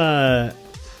Guzma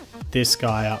this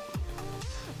guy up.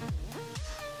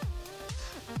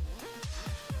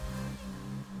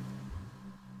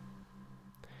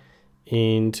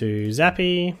 Into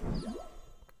Zappy.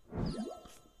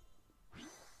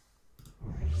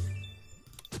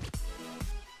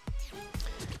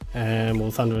 And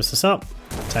we'll Thunderous this up.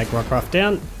 Take Rockruff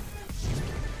down.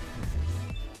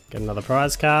 Get another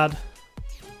prize card.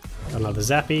 Got another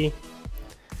Zappy.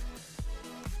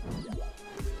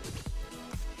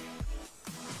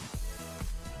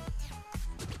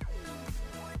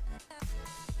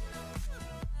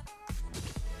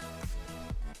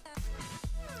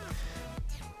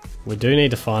 We do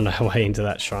need to find our way into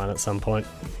that shrine at some point.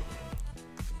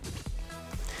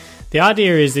 The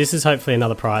idea is this is hopefully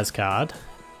another prize card.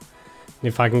 And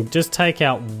if I can just take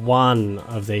out one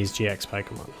of these GX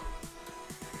Pokemon.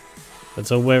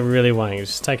 That's all we're really wanting, is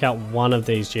just take out one of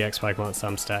these GX Pokemon at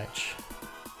some stage.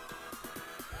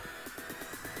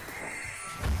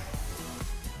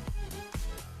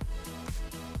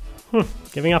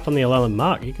 Giving up on the Alolan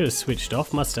Mark, you could have switched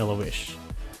off my Stellar Wish.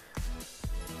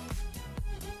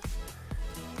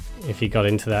 If you got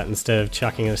into that instead of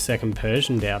chucking a second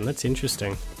Persian down, that's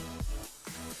interesting.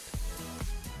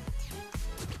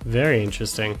 Very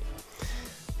interesting.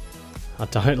 I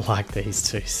don't like these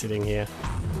two sitting here.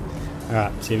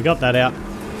 Alright, so you've got that out.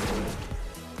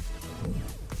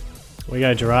 We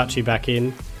go Jirachi back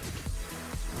in.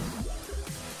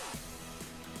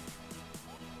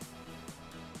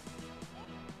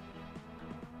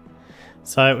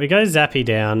 So we go Zappy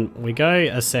down. We go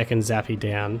a second Zappy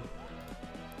down.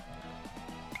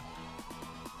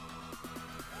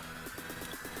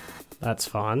 That's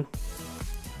fine.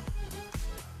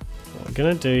 What we're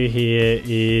gonna do here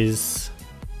is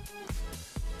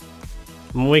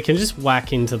we can just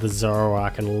whack into the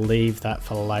Zororoc and leave that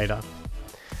for later.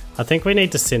 I think we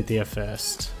need to Cynthia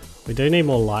first. We do need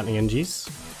more lightning energies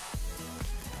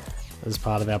as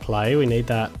part of our play. We need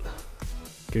that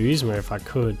Guzma if I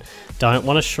could. Don't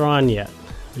want a shrine yet.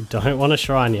 We don't want a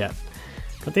shrine yet.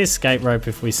 Got the escape rope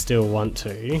if we still want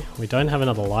to. We don't have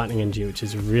another lightning energy, which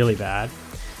is really bad.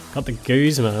 Got the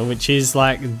Guzma, which is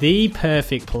like the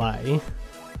perfect play.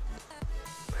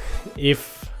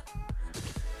 If...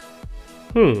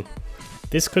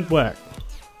 this could work.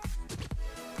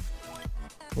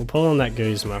 We'll pull on that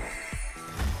Guzma.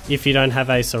 If you don't have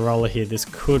a Zororoc here, this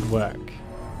could work.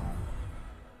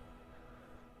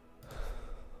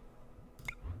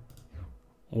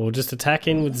 We'll just attack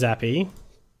in with Zappy.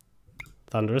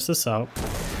 Thunderous Assault.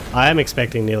 I am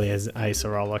expecting nearly a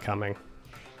Zororoc coming.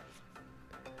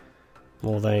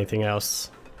 More than anything else.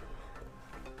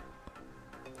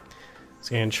 It's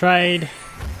going to trade.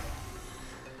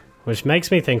 Which makes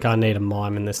me think I need a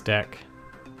Mime in this deck.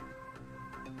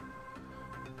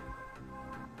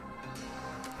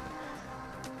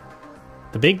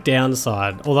 The big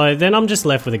downside, although then I'm just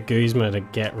left with a Guzma to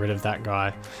get rid of that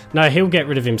guy. No, he'll get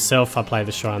rid of himself if I play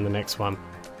the Shrine the next one.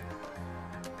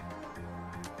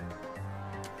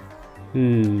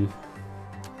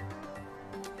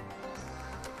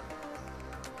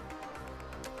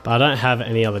 But I don't have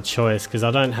any other choice because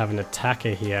I don't have an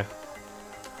attacker here.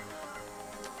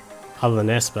 Other than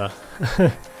Espurr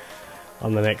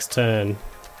on the next turn,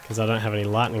 because I don't have any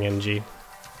lightning energy.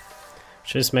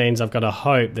 Which just means I've got to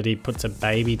hope that he puts a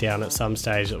baby down at some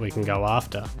stage that we can go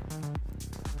after.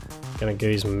 Gonna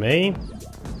Guzma me.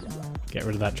 Get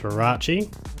rid of that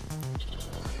Jirachi.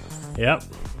 Yep.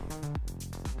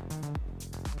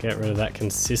 Get rid of that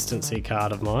consistency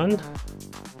card of mine,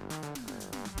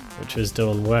 which was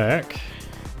doing work,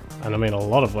 and I mean a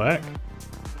lot of work.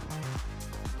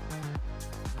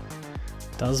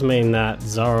 Does mean that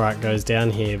Zororoc goes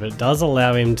down here, but it does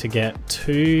allow him to get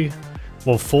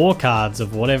 4 cards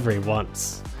of whatever he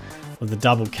wants with the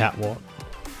double Catwart.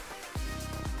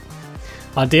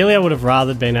 Ideally I would have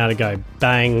rather been able to go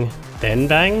bang, then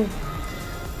bang,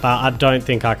 but I don't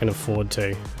think I can afford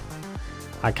to.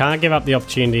 I can't give up the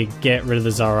opportunity to get rid of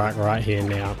the Zororoc right here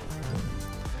now.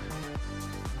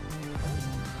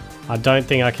 I don't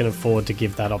think I can afford to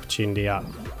give that opportunity up.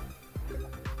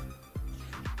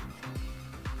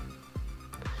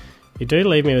 You do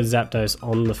leave me with Zapdos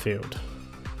on the field.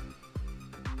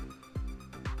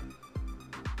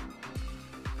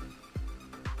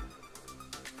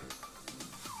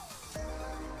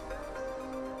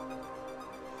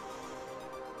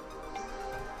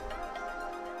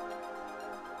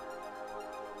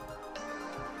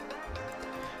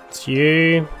 It's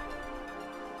you.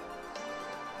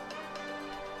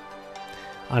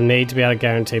 I need to be able to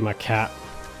guarantee my cat.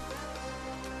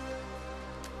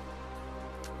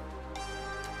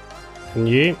 And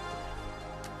you.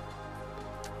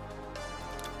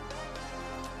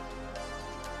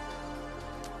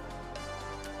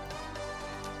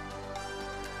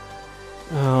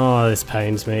 Oh, this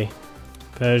pains me.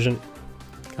 Persian,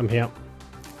 come here.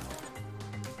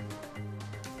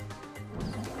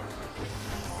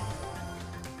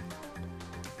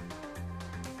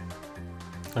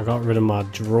 I got rid of my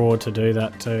draw to do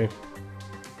that too.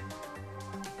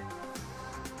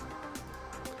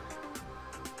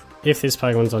 If this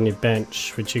Pokemon's on your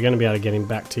bench, which you're going to be able to get him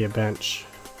back to your bench.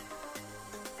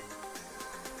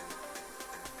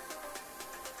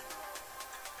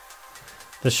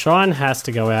 The Shrine has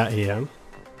to go out here.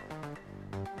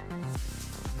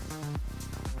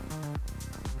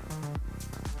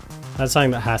 That's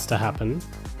something that has to happen.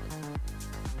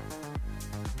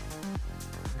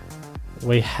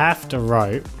 We have to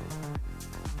rope.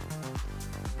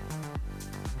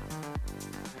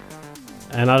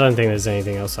 And I don't think there's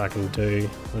anything else I can do.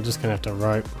 I'm just gonna have to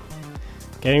rope.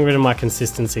 Getting rid of my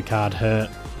consistency card hurt.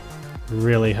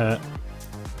 Really hurt.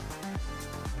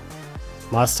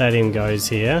 My stadium goes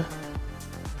here.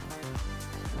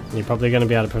 You're probably going to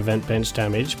be able to prevent bench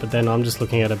damage, but then I'm just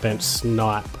looking at a bench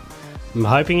snipe. I'm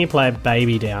hoping you play a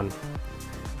baby down. If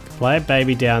you play a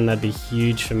baby down, that'd be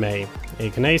huge for me.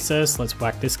 Ekinesis, let's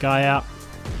whack this guy out.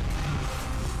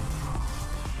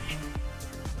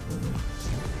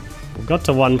 We've got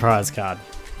to 1 prize card.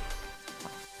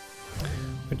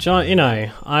 Which, you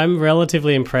know, I'm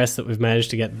relatively impressed that we've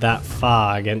managed to get that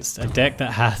far against a deck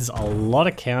that has a lot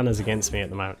of counters against me at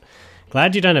the moment.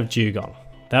 Glad you don't have Dugong.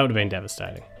 That would have been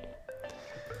devastating.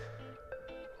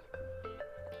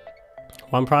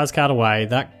 1 prize card away.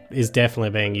 That is definitely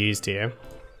being used here.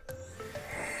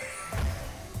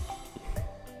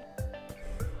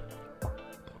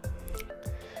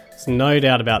 There's no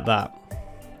doubt about that.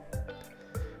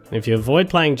 And if you avoid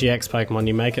playing GX Pokemon,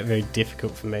 you make it very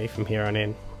difficult for me from here on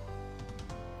in.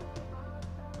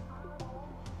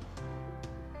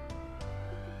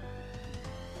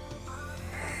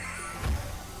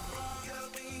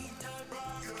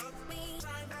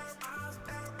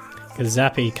 Because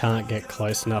Zappy can't get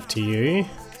close enough to you.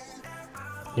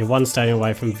 You're one staying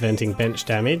away from preventing bench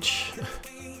damage.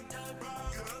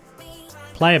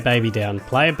 Play a baby down.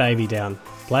 Play a baby down.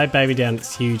 Play a baby down.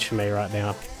 It's huge for me right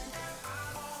now.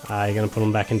 You're going to put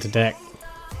them back into deck.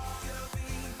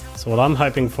 So what I'm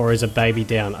hoping for is a baby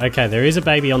down. Okay, there is a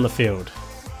baby on the field.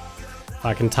 If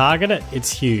I can target it,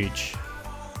 it's huge.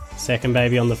 Second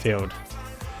baby on the field.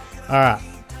 Alright,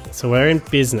 so we're in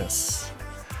business.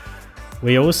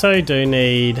 We also do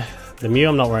need... The Mew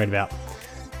I'm not worried about.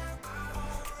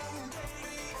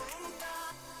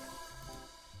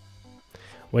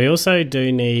 We also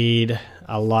do need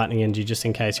a lightning energy just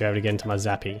in case you're able to get into my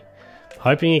Zappy.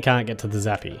 Hoping you can't get to the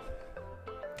Zappy.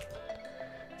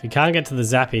 If you can't get to the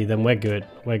Zappy, then we're good.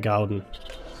 We're golden.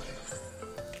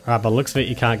 Alright, but looks of it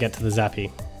you can't get to the Zappy.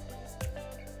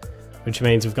 Which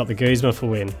means we've got the Guzma for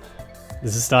win.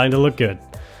 This is starting to look good.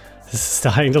 This is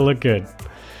starting to look good.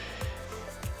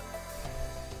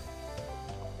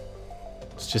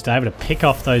 It's just able to pick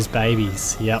off those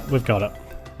babies. Yep, we've got it.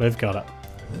 We've got it.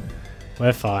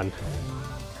 We're fine.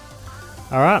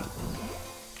 Alright.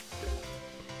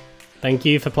 Thank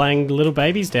you for playing the little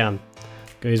babies down.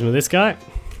 Guzma this guy.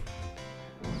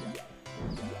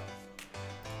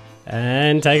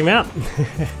 And take him out.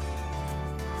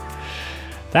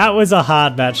 That was a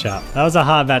hard matchup. That was a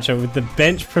hard matchup with the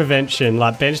bench prevention,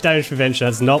 like bench damage prevention.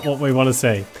 That's not what we want to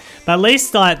see. But at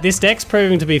least like this deck's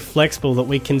proving to be flexible, that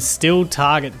we can still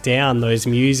target down those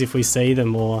Mews if we see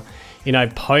them, or you know,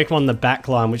 Pokemon the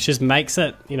backline, which just makes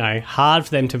it, you know, hard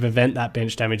for them to prevent that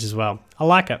bench damage as well. I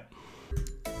like it.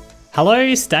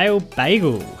 Hello, stale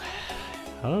bagel.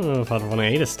 I don't know if I'd want to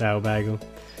eat a stale bagel.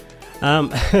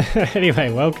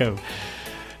 Anyway, welcome.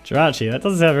 Jirachi, that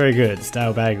doesn't sound very good,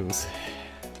 stale bagels.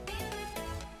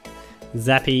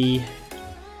 Zappy,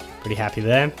 pretty happy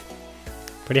there.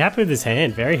 Pretty happy with this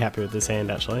hand, very happy with this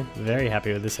hand actually. Very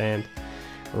happy with this hand.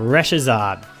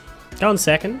 ReshiZard, going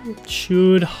second.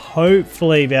 Should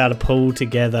hopefully be able to pull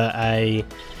together a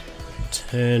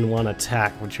turn 1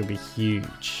 attack, which will be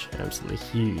huge. Absolutely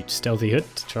huge. Stealthy Hood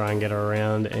to try and get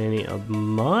around any of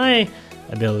my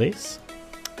abilities.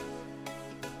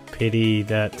 Pity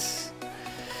that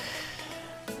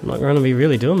I'm not going to be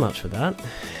really doing much with that.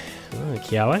 Oh,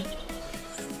 Kiawe.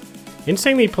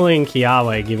 Interesting me pulling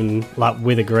Kiawe given like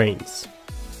with the greens.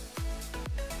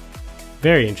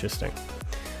 Very interesting.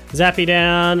 Zappy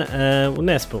down, well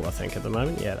Espurr I think at the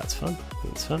moment. Yeah, that's fun.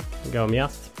 That's fun. Go on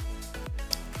Meowth.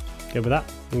 Good with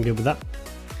that. I'm good with that.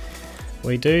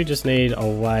 We do just need a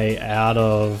way out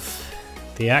of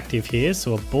the active here,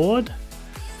 so a board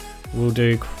will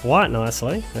do quite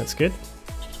nicely. That's good.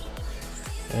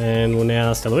 And we'll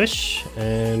now Stellar Wish,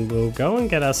 and we'll go and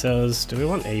get ourselves... Do we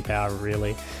want E-Power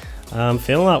really?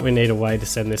 Feeling like we need a way to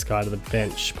send this guy to the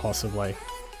bench, possibly.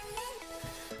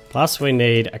 Plus we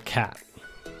need a cat.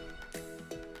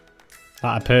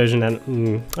 A Persian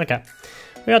and... okay.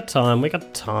 We got time, we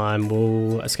got time.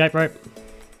 We'll escape rope.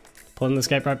 Pulling the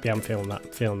escape rope. Yeah, I'm feeling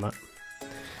that, feeling that.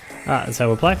 Alright, that's how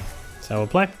we'll play. That's how we'll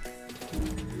play.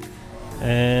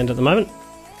 And at the moment,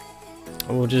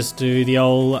 we'll just do the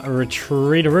old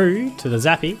retreataroo to the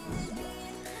Zappy.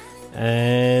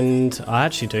 And I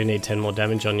actually do need 10 more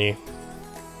damage on you.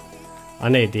 I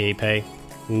need the EP,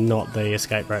 not the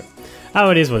escape rope. Oh,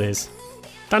 it is what it is.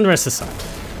 Thunder rest aside.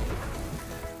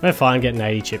 We're fine getting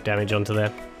 80 chip damage onto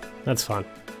there. That's fine.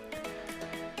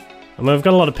 I mean, we've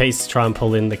got a lot of pieces to try and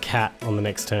pull in the cat on the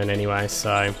next turn anyway,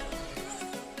 so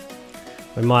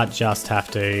we might just have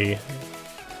to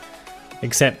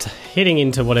accept hitting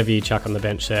into whatever you chuck on the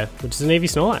bench there, which is an Eevee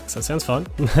Snorlax. That sounds fun.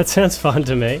 That sounds fun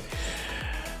to me.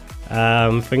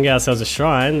 If we can get ourselves a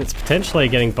Shrine, it's potentially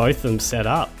getting both of them set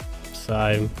up,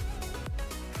 so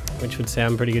which would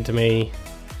sound pretty good to me.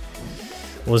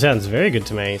 Well, it sounds very good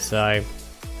to me, so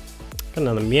got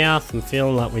another Meowth. I'm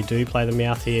feeling like we do play the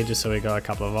Meowth here, just so we got a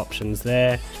couple of options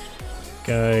there.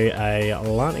 Go a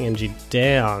Lightning Energy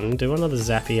down, do another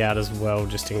Zappy out as well,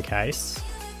 just in case.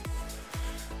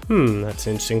 That's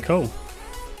an interesting call.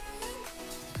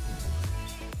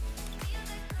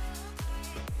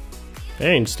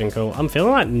 Very interesting call. I'm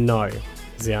feeling like no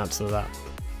is the answer to that.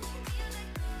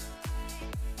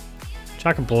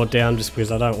 Chuck a board down just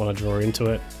because I don't want to draw into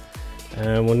it.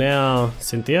 And we'll now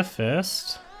Cynthia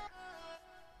first.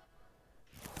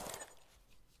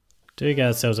 Do get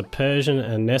ourselves a Persian,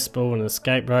 a Espurr, and an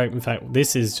Escape Rope. In fact,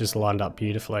 this is just lined up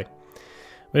beautifully.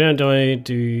 We don't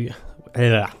do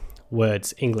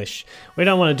words, English. We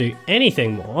don't want to do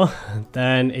anything more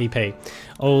than EP.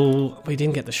 Oh, we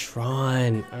didn't get the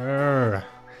Shrine. Urgh.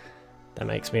 That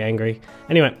makes me angry.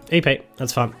 Anyway, EP,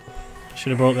 that's fine.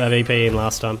 Should have brought that EP in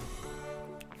last time.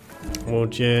 We'll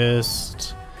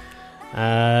just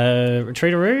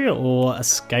Retreataroo or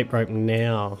Escape Rope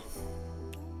now?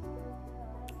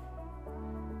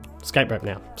 Escape Rope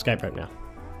now. Escape Rope now.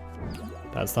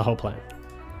 That's the whole plan.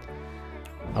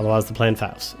 Otherwise the plan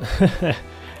fails.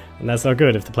 And that's not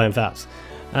good if the plan fails.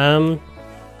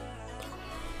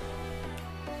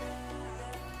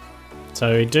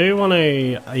 So we do want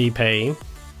to EP.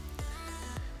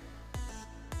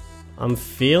 I'm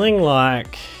feeling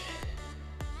like...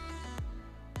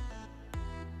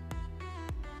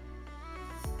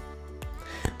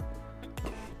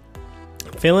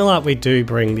 we do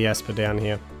bring the Espurr down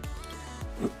here.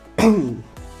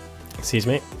 Excuse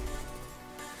me.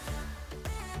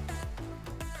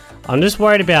 I'm just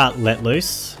worried about Let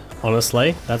Loose,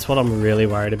 honestly. That's what I'm really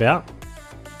worried about.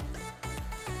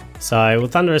 So,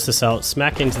 with Thunderous Assault,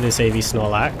 smack into this Eevee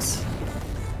Snorlax.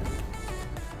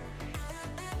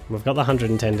 We've got the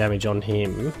 110 damage on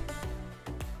him.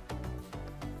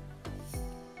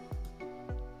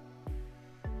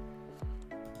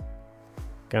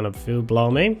 Gonna Field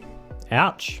Blow me.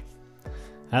 Ouch.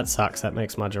 That sucks. That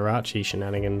makes my Jirachi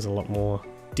shenanigans a lot more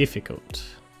difficult.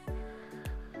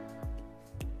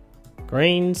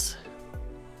 Greens.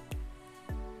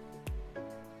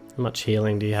 How much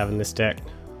healing do you have in this deck?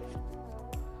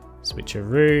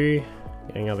 Switcheroo.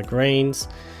 Getting other greens.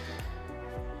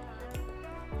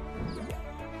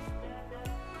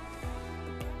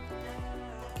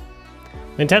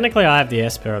 And technically I have the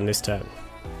Espurr on this turn.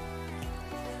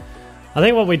 I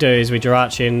think what we do is we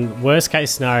Jirachi in. Worst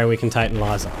case scenario, we can Tate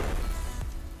Liza.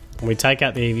 And we take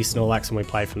out the Eevee Snorlax and we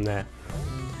play from there.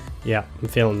 Yeah, I'm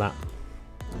feeling that.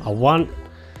 I want...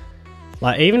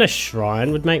 like, even a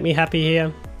Shrine would make me happy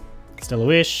here. Still a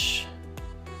Wish.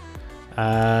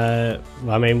 I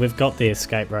mean, we've got the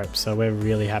Escape Rope, so we're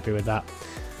really happy with that.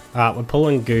 Alright, we're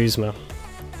pulling Guzma.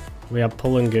 We are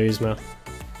pulling Guzma.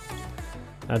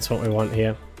 That's what we want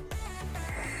here.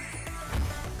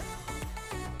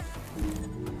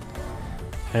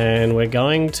 And we're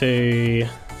going to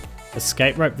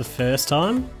Escape Rope the first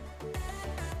time.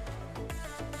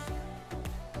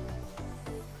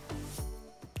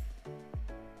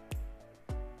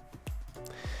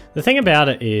 The thing about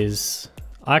it is,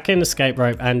 I can Escape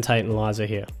Rope and Tate Liza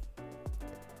here,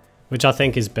 which I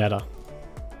think is better.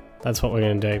 That's what we're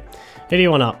going to do. Who do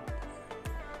you want up?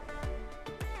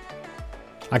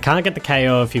 I can't get the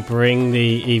KO if you bring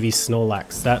the Eevee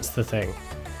Snorlax, that's the thing.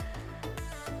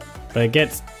 But it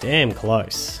gets damn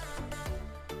close.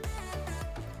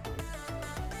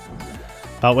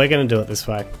 But we're going to do it this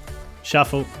way.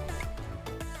 Shuffle.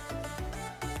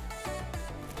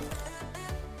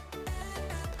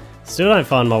 Still don't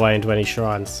find my way into any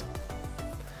shrines.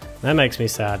 That makes me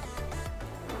sad.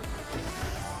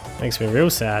 Makes me real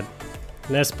sad.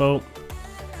 Nest Ball.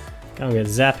 Go and get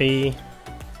Zappy.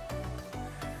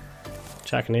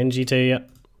 Chuck an NG to you.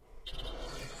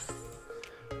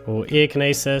 Or Ear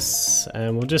Kinesis,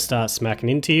 and we'll just start smacking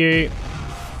into you.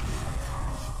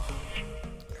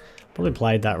 Probably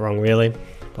played that wrong, really.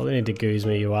 Probably need to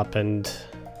Guzma you up and...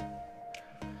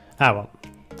 ah well,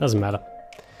 doesn't matter.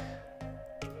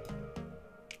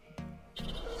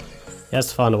 He has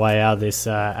to find a way out of this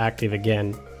active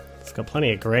again. It's got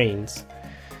plenty of greens.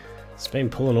 It's been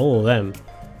pulling all of them.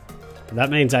 But that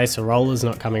means Acerola's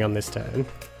not coming on this turn.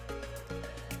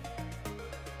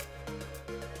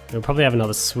 We'll probably have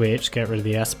another switch, get rid of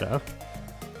the Espurr.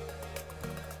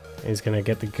 He's going to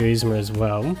get the Guzma as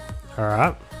well.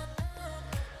 Alright.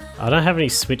 I don't have any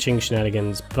switching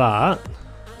shenanigans, but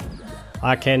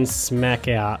I can smack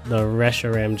out the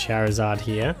Reshiram Charizard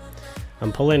here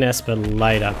and pull in Espurr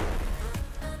later.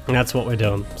 And that's what we're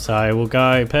doing. So we'll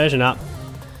go Persian up.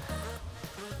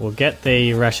 We'll get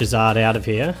the ReshiZard out of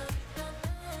here.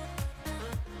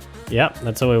 Yep,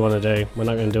 that's all we want to do. We're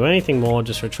not going to do anything more,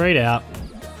 just retreat out.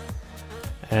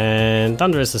 And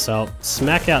Thunderous Assault,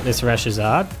 smack out this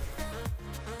ReshiZard.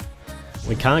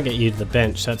 We can't get you to the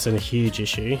bench, that's a huge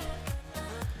issue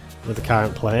with the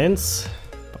current plans.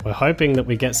 But we're hoping that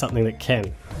we get something that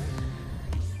can.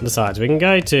 Besides, we can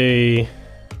go to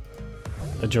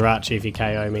the Jirachi if you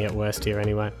KO me at worst here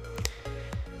anyway.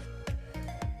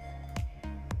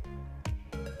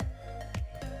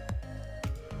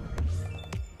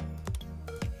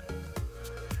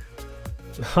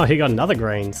 Oh, you got another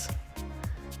greens.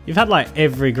 You've had like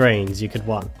every greens you could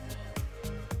want.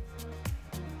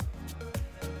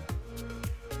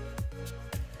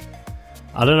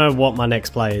 I don't know what my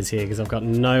next play is here because I've got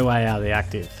no way out of the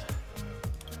active.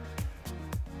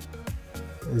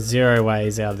 Zero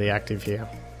ways out of the active here.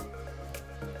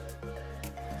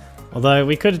 Although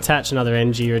we could attach another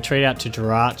NG, retreat out to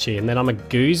Jirachi, and then I'm a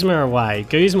Guzma away.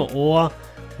 Guzma or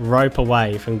Rope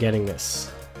away from getting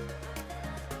this.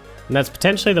 And that's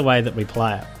potentially the way that we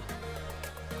play it.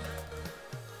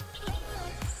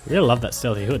 You really love that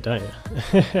stealthy hood, don't you?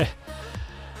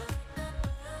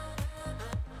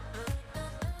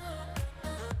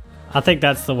 I think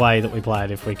that's the way that we play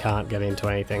it if we can't get into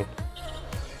anything.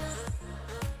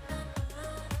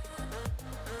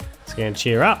 It's going to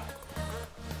cheer up.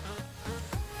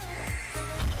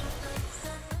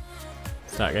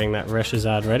 Start getting that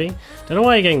ReshiZard ready. Don't know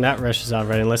why you're getting that ReshiZard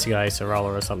ready unless you got Ace or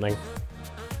Roller or something.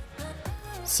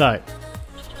 So,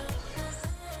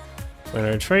 we're going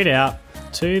to retreat out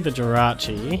to the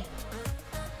Jirachi.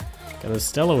 Gonna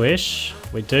Stellar Wish.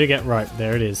 We do get Rope.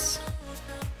 There it is.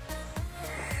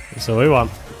 That's all we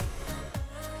want.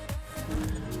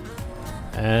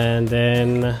 And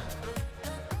then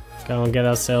go and get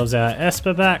ourselves our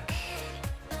Espurr back.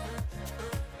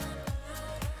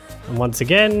 And once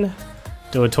again,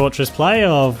 do a torturous play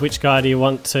of which guy do you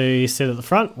want to sit at the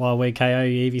front while we KO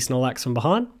Eevee Snorlax from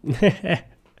behind.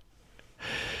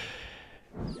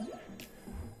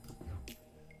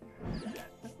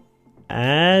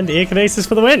 And Earkinesis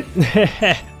for the win!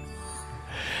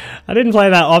 I didn't play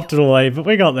that optimally, but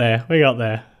we got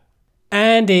there,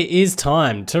 And it is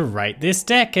time to rate this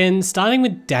deck, and starting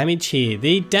with damage here.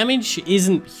 The damage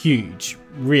isn't huge,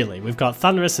 really. We've got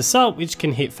Thunderous Assault, which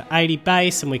can hit for 80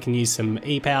 base, and we can use some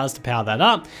E-powers to power that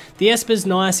up. The Espurr's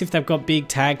nice if they've got big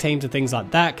tag teams and things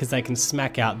like that, because they can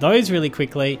smack out those really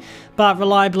quickly, but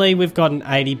reliably we've got an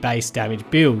 80 base damage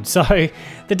build. So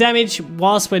the damage,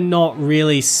 whilst we're not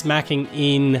really smacking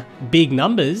in big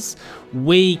numbers,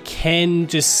 we can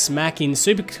just smack in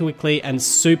super quickly and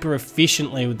super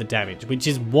efficiently with the damage, which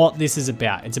is what this is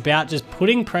about. It's about just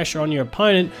putting pressure on your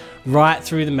opponent right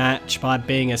through the match by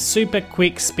being a super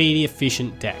quick, speedy,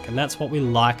 efficient deck, and that's what we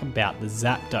like about the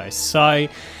Zapdos. So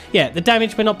yeah, the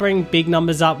damage, we're not bringing big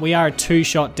numbers up. We are a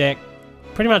two-shot deck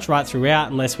pretty much right throughout,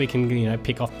 unless we can, you know,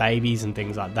 pick off babies and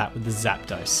things like that with the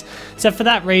Zapdos. So for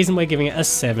that reason, we're giving it a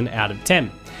 7 out of 10.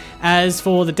 As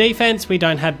for the defense, we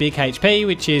don't have big HP,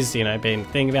 which is, you know, been the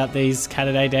thing about these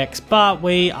Caturday decks, but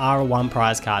we are a 1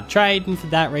 prize card trade, and for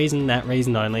that reason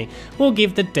only, we'll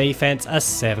give the defense a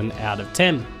 7 out of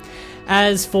 10.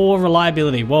 As for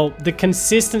reliability, well, the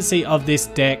consistency of this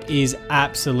deck is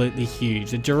absolutely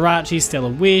huge. The Jirachi Stellar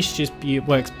Wish just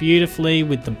works beautifully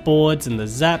with the boards and the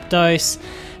Zapdos,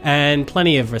 and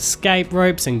plenty of escape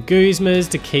ropes and Guzmas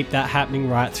to keep that happening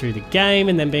right through the game,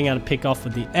 and then being able to pick off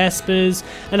with the Espurrs,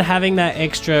 and having that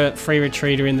extra free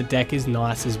retreater in the deck is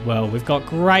nice as well. We've got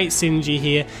great synergy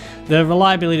here. The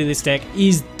reliability of this deck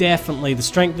is definitely the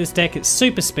strength of this deck. It's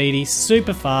super speedy,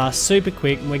 super fast, super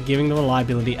quick, and we're giving the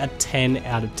reliability a 10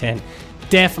 out of 10.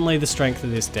 Definitely the strength of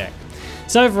this deck.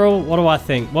 So overall, what do I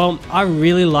think? Well, I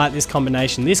really like this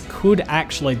combination. This could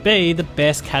actually be the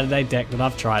best Caturday deck that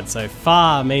I've tried so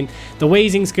far. I mean, the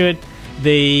Weezing's good,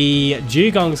 the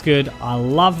Dugong's good. I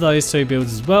love those two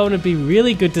builds as well, and it'd be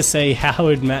really good to see how it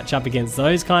would match up against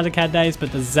those kind of Caturdays,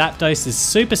 but the Zapdos is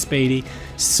super speedy,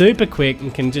 super quick,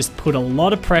 and can just put a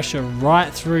lot of pressure right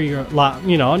through your, like,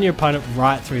 you know, on your opponent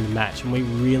right through the match, and we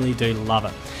really do love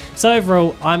it. So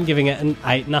overall, I'm giving it an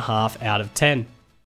 8.5 out of 10.